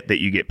shit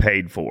that you get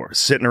paid for.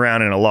 Sitting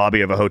around in a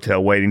lobby of a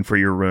hotel waiting for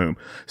your room,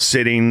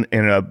 sitting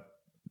in a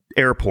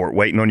airport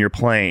waiting on your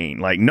plane.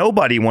 Like,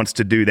 nobody wants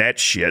to do that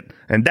shit,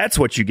 and that's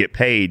what you get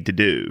paid to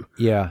do.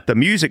 Yeah. The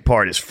music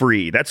part is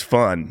free. That's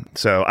fun.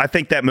 So I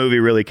think that movie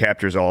really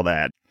captures all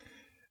that.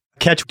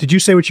 Ketch, did you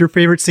say what your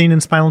favorite scene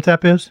in Spinal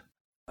Tap is?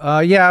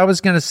 Yeah, I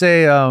was going to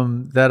say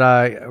that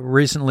I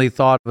recently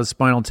thought of a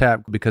Spinal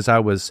Tap because I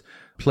was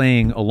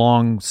playing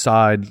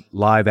alongside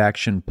live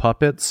action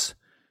puppets.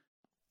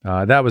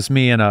 That was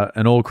me and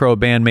an Old Crow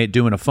bandmate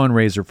doing a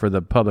fundraiser for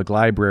the public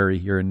library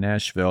here in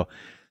Nashville.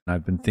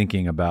 I've been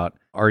thinking about,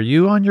 are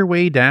you on your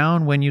way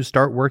down when you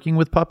start working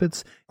with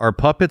puppets? Are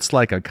puppets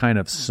like a kind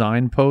of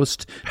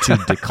signpost to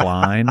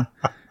decline?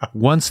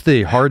 Once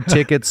the hard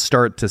tickets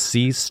start to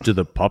cease, do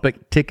the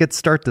puppet tickets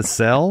start to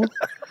sell?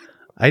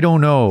 I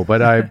don't know,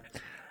 but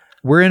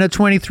we're in a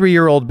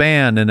 23-year-old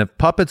band, and if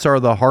puppets are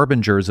the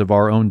harbingers of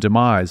our own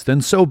demise, then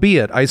so be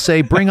it. I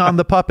say, bring on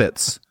the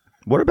puppets.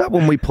 What about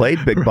when we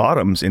played Big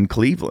Bottoms in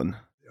Cleveland?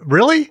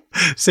 Really?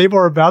 Say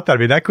more about that. I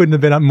mean, that couldn't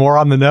have been more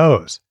on the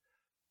nose.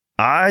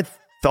 I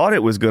thought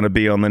it was going to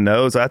be on the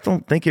nose. I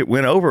don't think it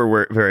went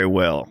over very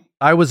well.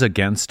 I was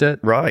against it.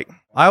 Right.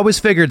 I always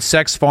figured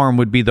Sex Farm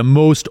would be the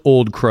most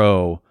Old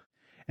Crow.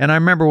 And I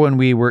remember when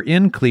we were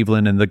in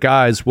Cleveland and the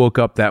guys woke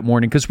up that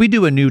morning, because we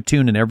do a new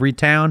tune in every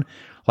town.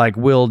 Like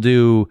we'll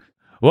do,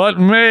 "What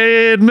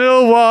made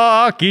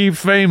Milwaukee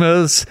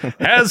famous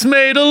has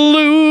made a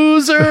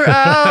loser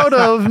out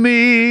of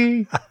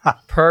me."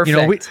 Perfect.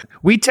 You know,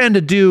 we tend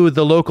to do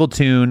the local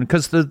tune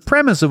because the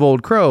premise of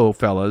Old Crow,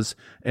 fellas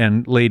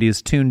and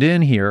ladies tuned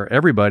in here,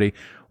 everybody,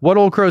 what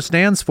Old Crow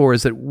stands for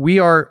is that we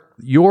are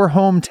your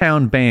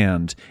hometown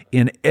band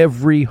in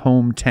every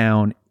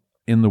hometown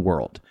in the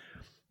world.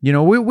 You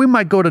know, we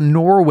might go to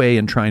Norway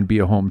and try and be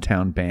a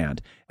hometown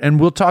band. And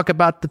we'll talk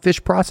about the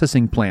fish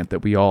processing plant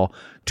that we all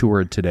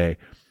toured today.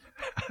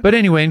 But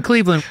anyway, in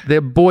Cleveland, the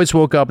boys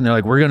woke up and they're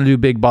like, "We're going to do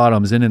Big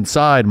Bottoms." And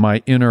inside,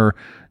 my inner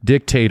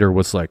dictator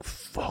was like,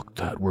 "Fuck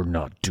that. We're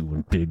not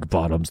doing Big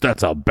Bottoms.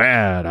 That's a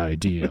bad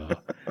idea."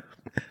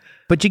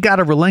 But you got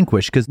to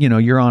relinquish because, you know,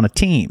 you're on a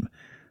team.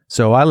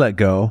 So I let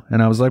go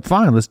and I was like,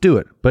 "Fine, let's do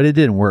it." But it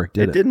didn't work,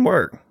 did it? It didn't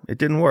work. It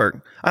didn't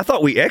work. I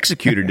thought we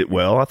executed it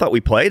well. I thought we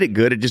played it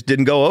good. It just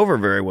didn't go over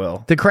very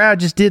well. The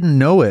crowd just didn't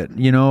know it.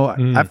 You know,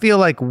 I feel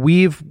like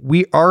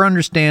our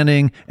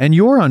understanding and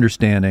your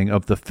understanding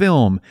of the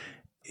film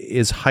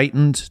is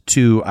heightened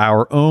to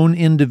our own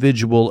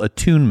individual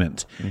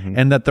attunement,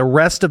 and that the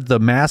rest of the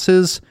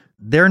masses,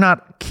 they're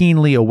not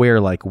keenly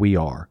aware like we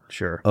are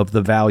of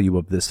the value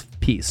of this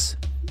piece.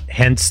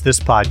 Hence this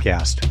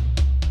podcast.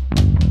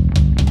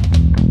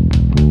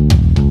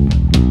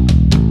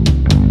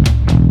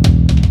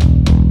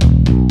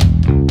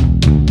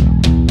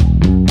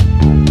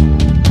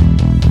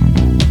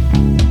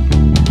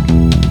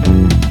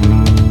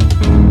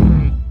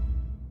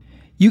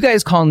 You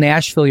guys call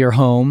Nashville your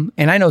home,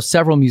 and I know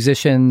several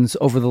musicians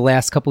over the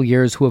last couple of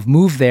years who have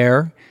moved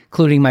there,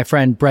 including my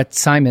friend Brett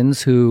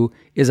Simons, who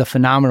is a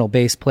phenomenal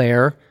bass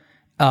player.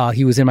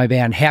 He was in my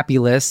band Happy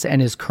List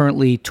and is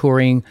currently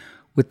touring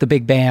with the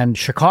big band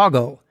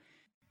Chicago.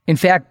 In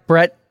fact,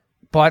 Brett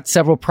bought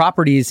several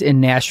properties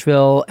in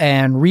Nashville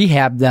and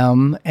rehabbed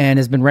them and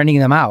has been renting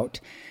them out.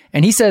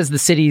 And he says the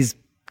city's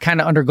kind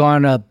of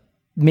undergone a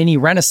mini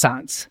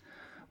renaissance.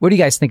 What do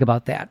you guys think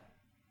about that?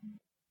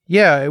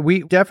 Yeah,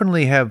 we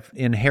definitely have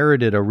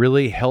inherited a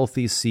really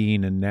healthy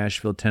scene in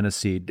Nashville,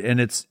 Tennessee.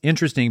 And it's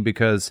interesting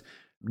because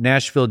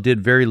Nashville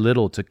did very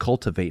little to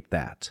cultivate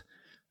that.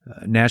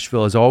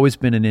 Nashville has always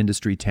been an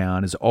industry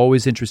town, is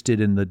always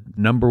interested in the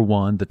number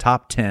one, the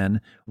top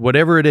 10,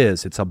 whatever it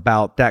is. It's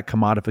about that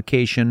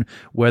commodification,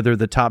 whether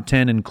the top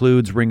 10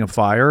 includes Ring of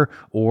Fire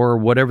or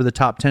whatever the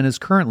top 10 is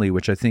currently,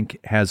 which I think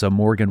has a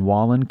Morgan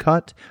Wallen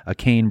cut, a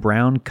Kane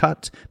Brown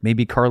cut,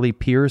 maybe Carly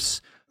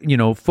Pierce. You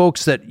know,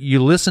 folks that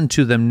you listen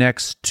to them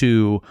next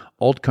to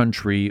Alt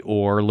Country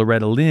or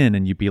Loretta Lynn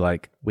and you'd be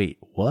like, wait,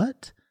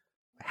 what?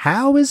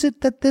 How is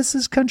it that this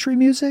is country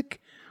music?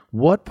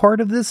 What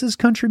part of this is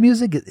country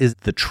music? Is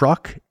the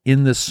truck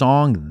in the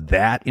song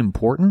that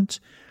important?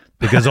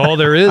 Because all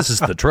there is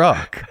the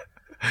truck.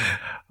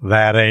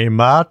 That ain't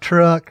my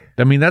truck.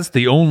 I mean, that's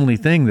the only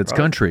thing that's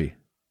country.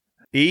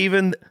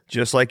 Even,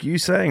 just like you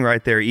saying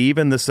right there,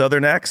 even the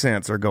Southern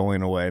accents are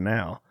going away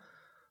now.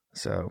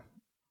 So...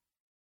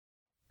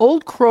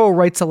 Old Crow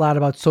writes a lot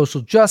about social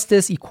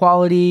justice,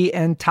 equality,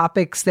 and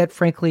topics that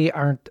frankly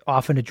aren't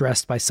often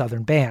addressed by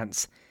Southern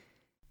bands.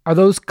 Are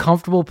those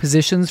comfortable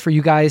positions for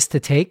you guys to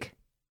take?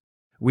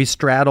 We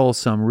straddle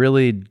some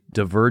really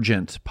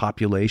divergent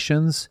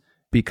populations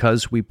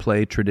because we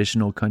play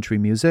traditional country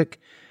music.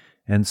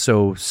 And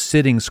so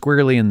sitting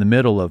squarely in the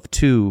middle of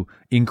two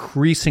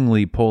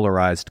increasingly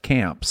polarized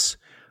camps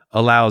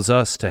allows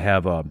us to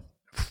have a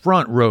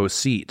front row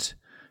seat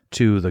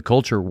to the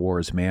culture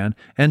wars, man,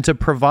 and to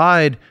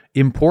provide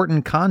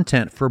important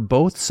content for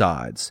both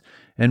sides.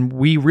 And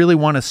we really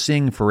want to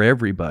sing for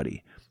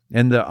everybody.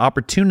 And the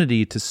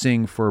opportunity to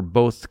sing for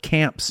both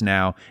camps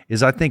now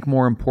is, I think,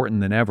 more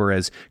important than ever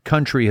as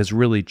country has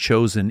really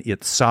chosen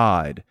its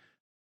side.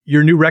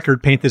 Your new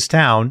record, Paint This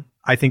Town,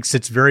 I think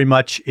sits very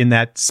much in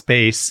that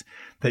space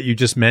that you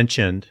just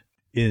mentioned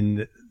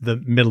in the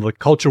middle of the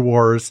culture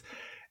wars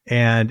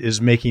and is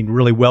making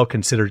really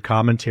well-considered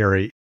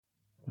commentary.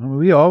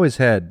 We always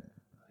had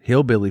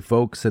hillbilly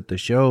folks at the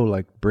show,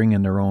 like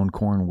bringing their own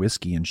corn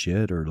whiskey and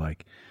shit, or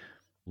like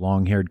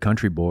long-haired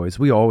country boys.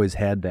 We always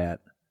had that.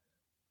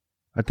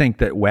 I think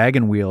that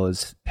Wagon Wheel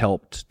has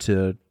helped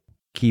to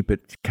keep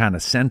it kind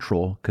of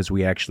central because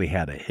we actually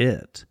had a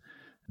hit.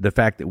 The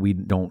fact that we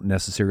don't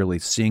necessarily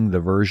sing the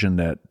version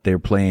that they're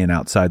playing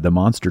outside the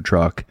monster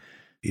truck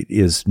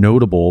is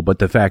notable, but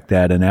the fact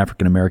that an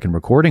African-American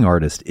recording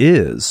artist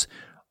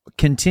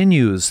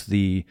continues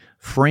the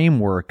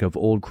framework of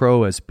Old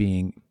Crow as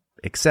being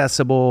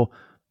accessible,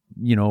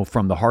 you know,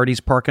 from the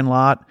Hardee's parking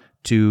lot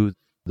to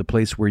the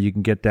place where you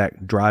can get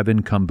that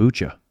drive-in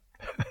kombucha.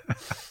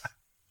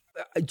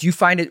 Do you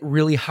find it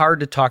really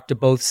hard to talk to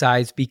both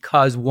sides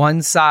because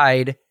one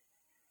side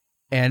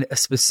and a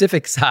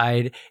specific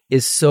side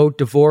is so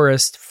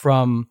divorced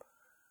from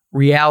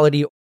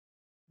reality?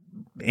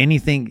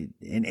 anything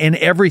and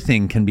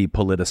everything can be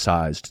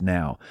politicized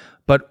now.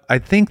 But I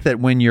think that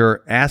when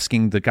you're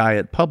asking the guy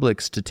at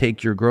Publix to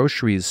take your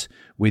groceries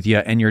with you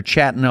and you're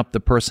chatting up the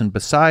person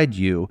beside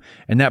you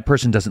and that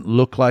person doesn't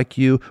look like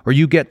you, or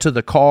you get to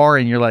the car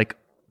and you're like,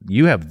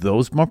 you have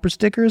those bumper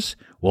stickers?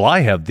 Well,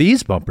 I have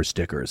these bumper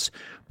stickers.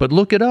 But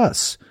look at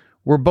us.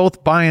 We're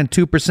both buying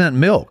 2%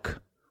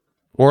 milk.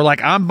 Or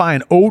like I'm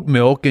buying oat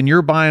milk and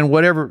you're buying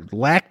whatever,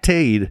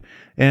 Lactaid.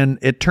 And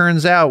it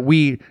turns out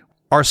we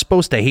are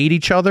supposed to hate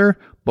each other,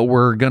 but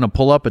we're going to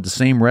pull up at the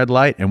same red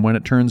light. And when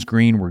it turns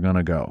green, we're going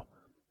to go.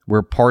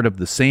 We're part of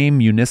the same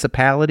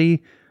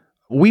municipality.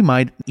 We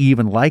might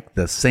even like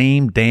the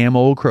same damn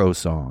Old Crow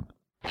song.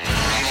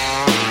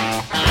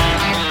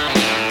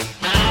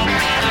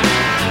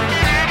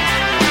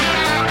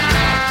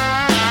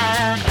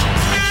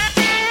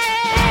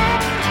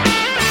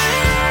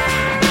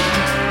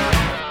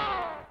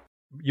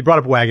 You brought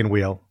up Wagon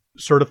Wheel,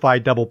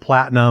 certified double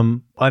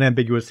platinum,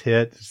 unambiguous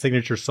hit,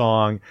 signature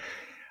song.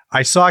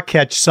 I saw a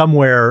catch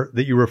somewhere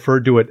that you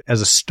referred to it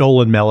as a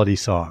stolen melody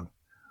song,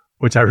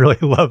 which I really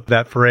love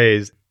that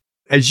phrase.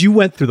 As you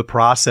went through the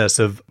process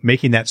of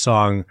making that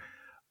song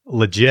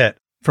legit,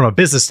 from a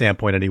business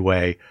standpoint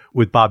anyway,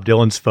 with Bob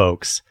Dylan's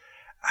folks,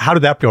 how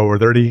did that go? Were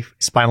there any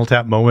Spinal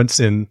Tap moments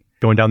in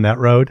going down that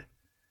road?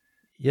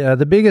 Yeah,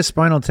 the biggest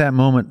Spinal Tap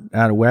moment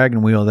out of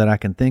Wagon Wheel that I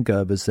can think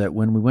of is that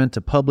when we went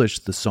to publish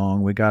the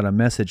song, we got a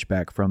message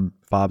back from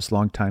Bob's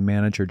longtime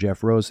manager,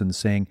 Jeff Rosen,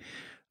 saying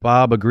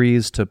Bob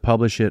agrees to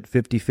publish it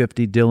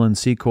 50-50 Dylan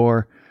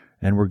Secor,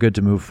 and we're good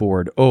to move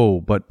forward.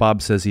 Oh, but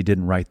Bob says he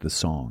didn't write the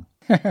song.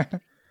 And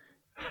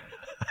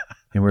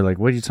we're like,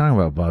 what are you talking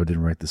about? Bob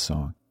didn't write the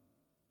song.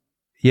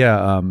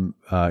 Yeah,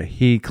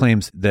 he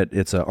claims that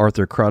it's a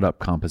Arthur Crudup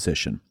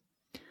composition.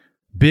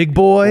 Big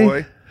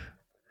Boy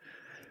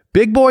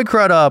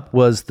Crudup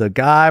was the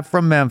guy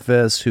from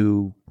Memphis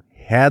who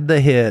had the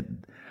hit,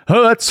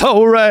 "Oh, that's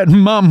all right,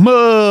 mama.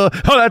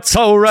 Oh, that's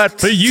all right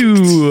for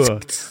you."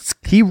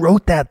 He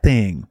wrote that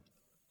thing.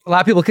 A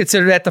lot of people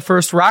consider that the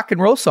first rock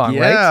and roll song,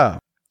 right? Yeah.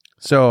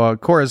 So,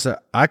 of course,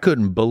 I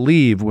couldn't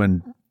believe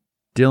when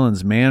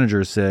Dylan's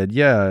manager said,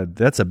 yeah,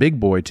 that's a Big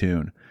Boy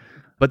tune.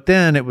 But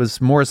then it was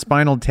more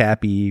Spinal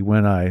Tappy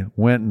when I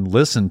went and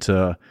listened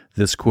to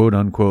this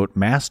quote-unquote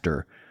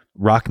master,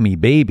 Rock Me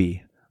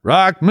Baby.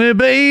 Rock me,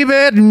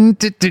 baby.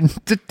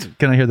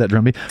 Can I hear that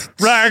drum beat?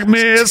 Rock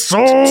me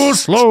so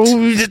slow.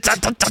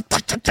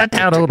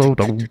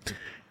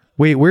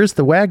 Wait, where's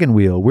the wagon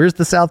wheel? Where's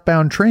the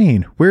southbound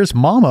train? Where's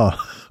Mama?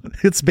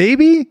 It's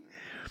Baby?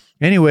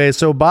 Anyway,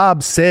 so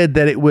Bob said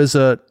that it was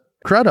a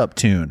Crudup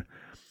tune.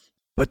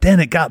 But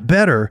then it got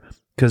better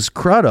because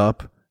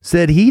Crudup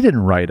said he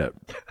didn't write it.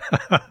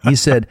 He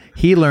said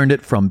he learned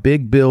it from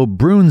Big Bill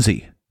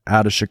Brunzi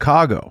out of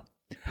Chicago,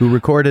 who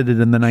recorded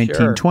it in the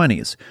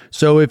 1920s.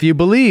 So if you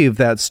believe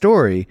that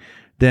story,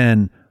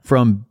 then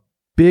from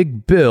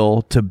Big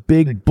Bill to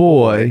Big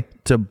Boy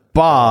to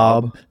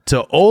Bob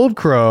to Old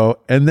Crow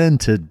and then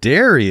to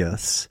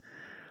Darius,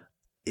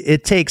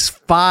 it takes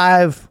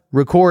 5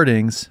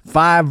 recordings,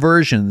 5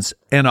 versions,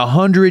 and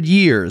 100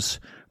 years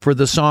for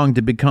the song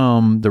to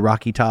become the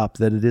Rocky Top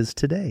that it is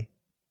today.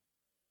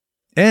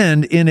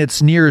 And in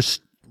its near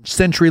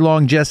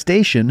century-long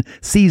gestation,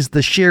 sees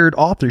the shared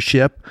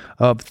authorship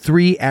of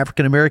 3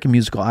 African-American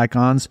musical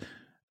icons,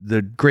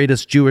 the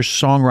greatest Jewish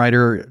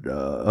songwriter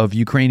of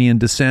Ukrainian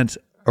descent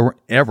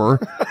ever,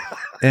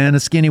 and a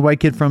skinny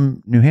white kid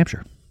from New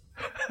Hampshire.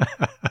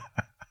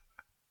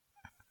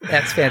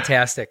 That's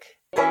fantastic.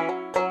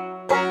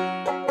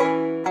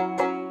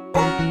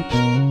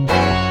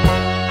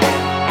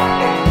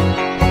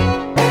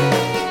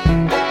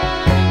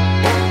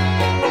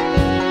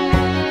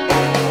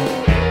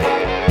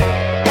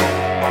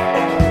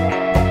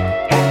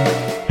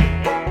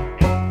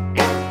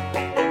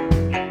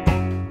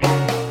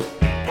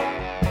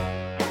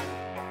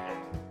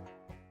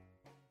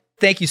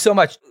 Thank you so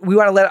much. We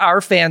want to let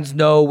our fans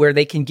know where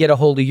they can get a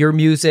hold of your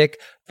music,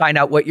 find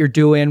out what you're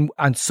doing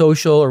on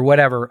social or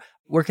whatever.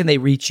 Where can they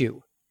reach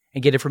you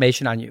and get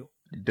information on you?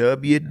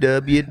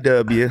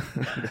 www.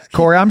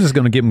 Corey, I'm just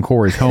going to give him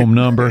Corey's home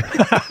number.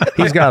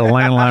 He's got a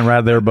landline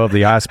right there above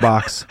the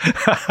icebox.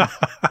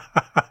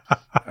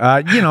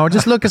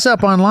 Just look us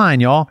up online,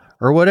 y'all,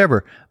 or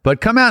whatever. But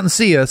come out and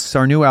see us.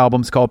 Our new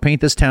album's called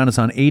Paint This Town. It's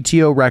on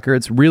ATO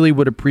Records. Really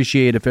would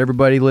appreciate if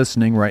everybody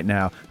listening right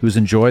now who's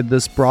enjoyed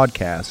this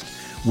broadcast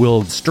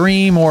will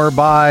stream or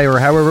buy or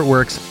however it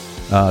works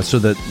so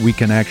that we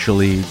can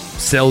actually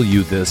sell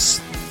you this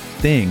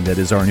thing that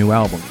is our new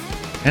album.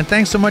 And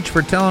thanks so much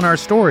for telling our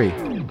story.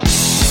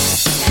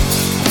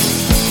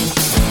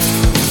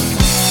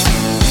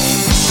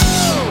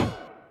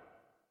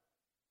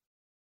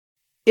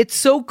 It's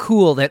so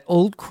cool that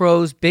Old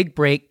Crow's big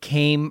break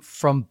came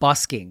from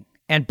busking.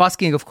 And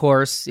busking, of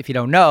course, if you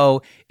don't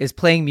know, is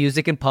playing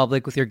music in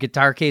public with your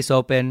guitar case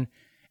open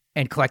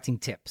and collecting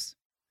tips.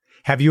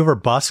 Have you ever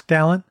busked,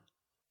 Alan?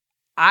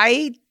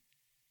 I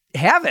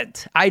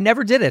haven't. I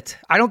never did it.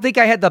 I don't think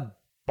I had the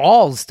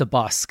balls to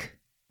busk.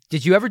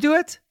 Did you ever do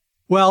it?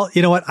 Well,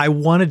 you know what? I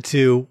wanted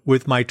to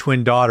with my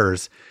twin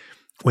daughters.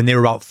 when they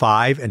were about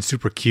 5 and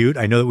super cute,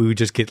 I know that we would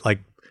just get like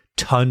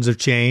tons of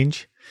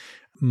change.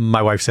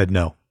 My wife said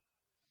no.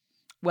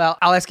 Well,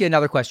 I'll ask you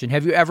another question.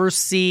 Have you ever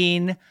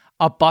seen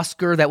a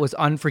busker that was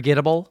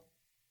unforgettable?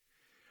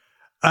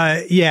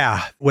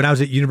 Yeah. When I was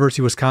at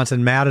University of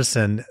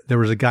Wisconsin-Madison, there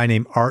was a guy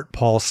named Art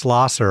Paul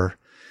Schlosser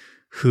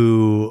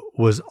who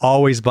was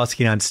always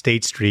busking on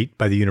State Street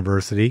by the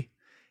university.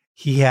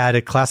 He had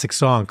a classic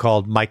song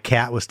called My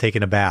Cat Was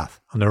Taking a Bath.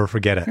 I'll never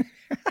forget it.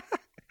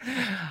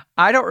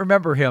 I don't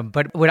remember him,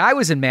 but when I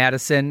was in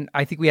Madison,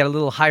 I think we had a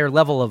little higher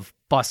level of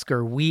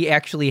busker. We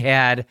actually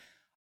had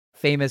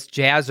famous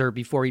jazzer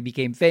before he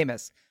became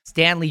famous,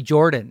 Stanley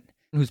Jordan,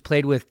 who's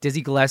played with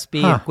Dizzy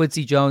Gillespie and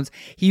Quincy Jones.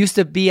 He used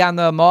to be on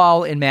the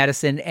mall in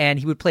Madison, and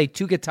he would play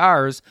 2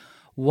 guitars,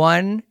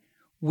 one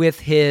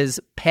with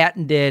his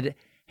patented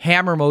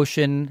hammer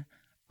motion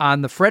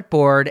on the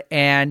fretboard,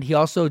 and he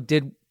also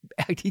did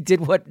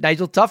what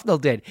Nigel Tufnell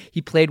did.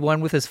 He played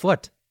one with his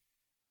foot.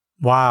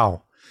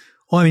 Wow.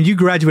 Well, I mean, you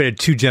graduated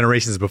 2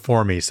 generations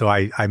before me, so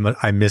I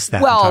missed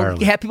that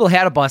entirely. Yeah, people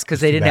had a bus because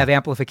they didn't have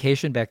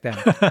amplification back then.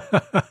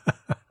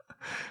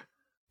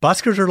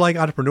 Buskers are like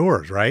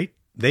entrepreneurs, right?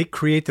 They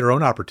create their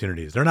own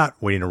opportunities. They're not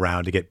waiting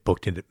around to get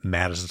booked into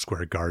Madison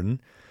Square Garden.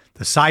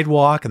 The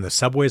sidewalk and the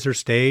subways are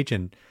stage,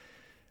 and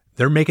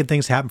they're making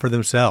things happen for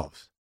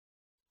themselves.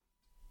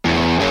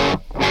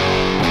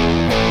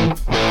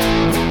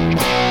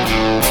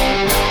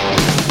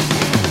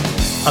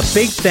 A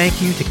big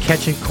thank you to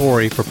Ketch and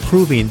Corey for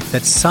proving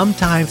that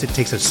sometimes it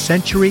takes a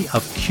century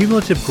of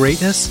cumulative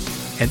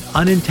greatness and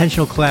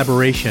unintentional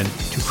collaboration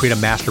to create a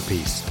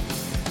masterpiece.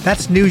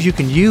 That's news you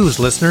can use,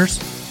 listeners.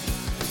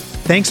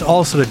 Thanks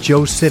also to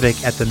Joe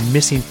Civic at the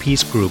Missing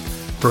Piece Group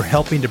for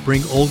helping to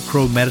bring Old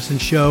Crow Medicine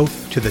Show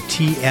to the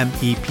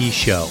TMEP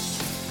show.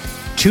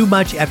 Too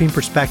Much Effing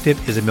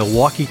Perspective is a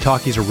Milwaukee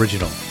Talkies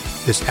original.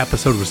 This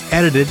episode was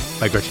edited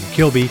by Gretchen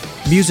Kilby,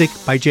 music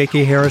by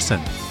J.K.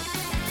 Harrison.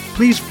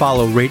 Please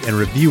follow, rate, and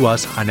review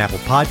us on Apple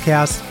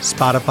Podcasts,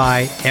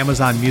 Spotify,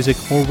 Amazon Music,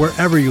 or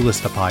wherever you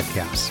listen to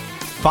podcasts.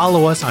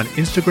 Follow us on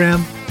Instagram,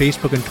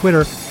 Facebook, and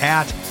Twitter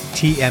at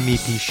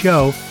TMEP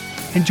Show,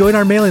 and join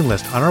our mailing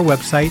list on our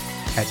website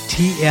at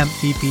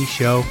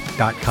tmepshow.com.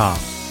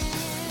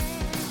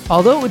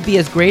 Although it would be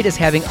as great as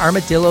having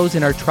armadillos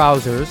in our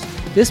trousers,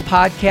 this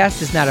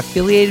podcast is not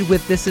affiliated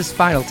with This Is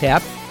Spinal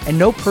Tap, and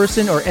no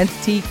person or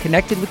entity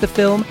connected with the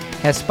film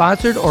has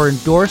sponsored or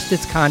endorsed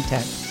its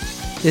content.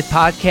 This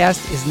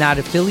podcast is not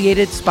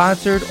affiliated,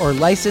 sponsored, or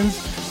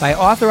licensed by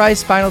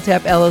Authorized Spinal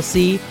Tap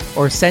LLC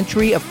or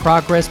Century of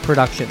Progress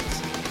Productions.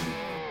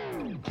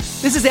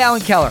 This is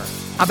Alan Keller.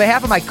 On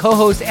behalf of my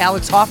co-host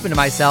Alex Hoffman and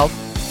myself,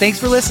 thanks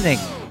for listening.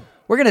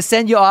 We're going to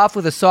send you off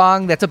with a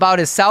song that's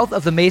about as south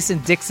of the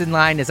Mason-Dixon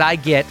line as I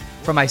get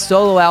from my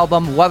solo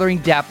album, Wuthering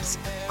Depths,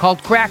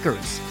 called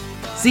Crackers.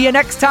 See you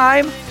next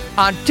time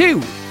on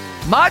Too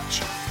Much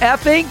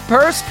Effing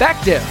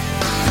Perspective.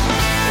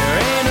 There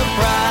ain't a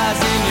prize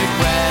in your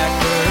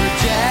Cracker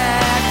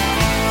Jack.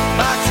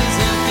 Box is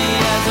empty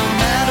as a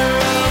matter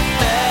of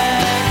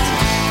fact.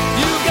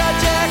 You got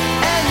Jack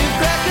and your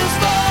crackers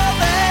for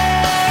that.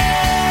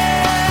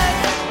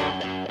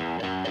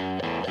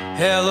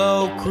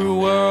 Hello, crew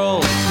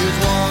world. Here's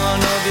one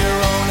of your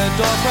own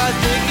adult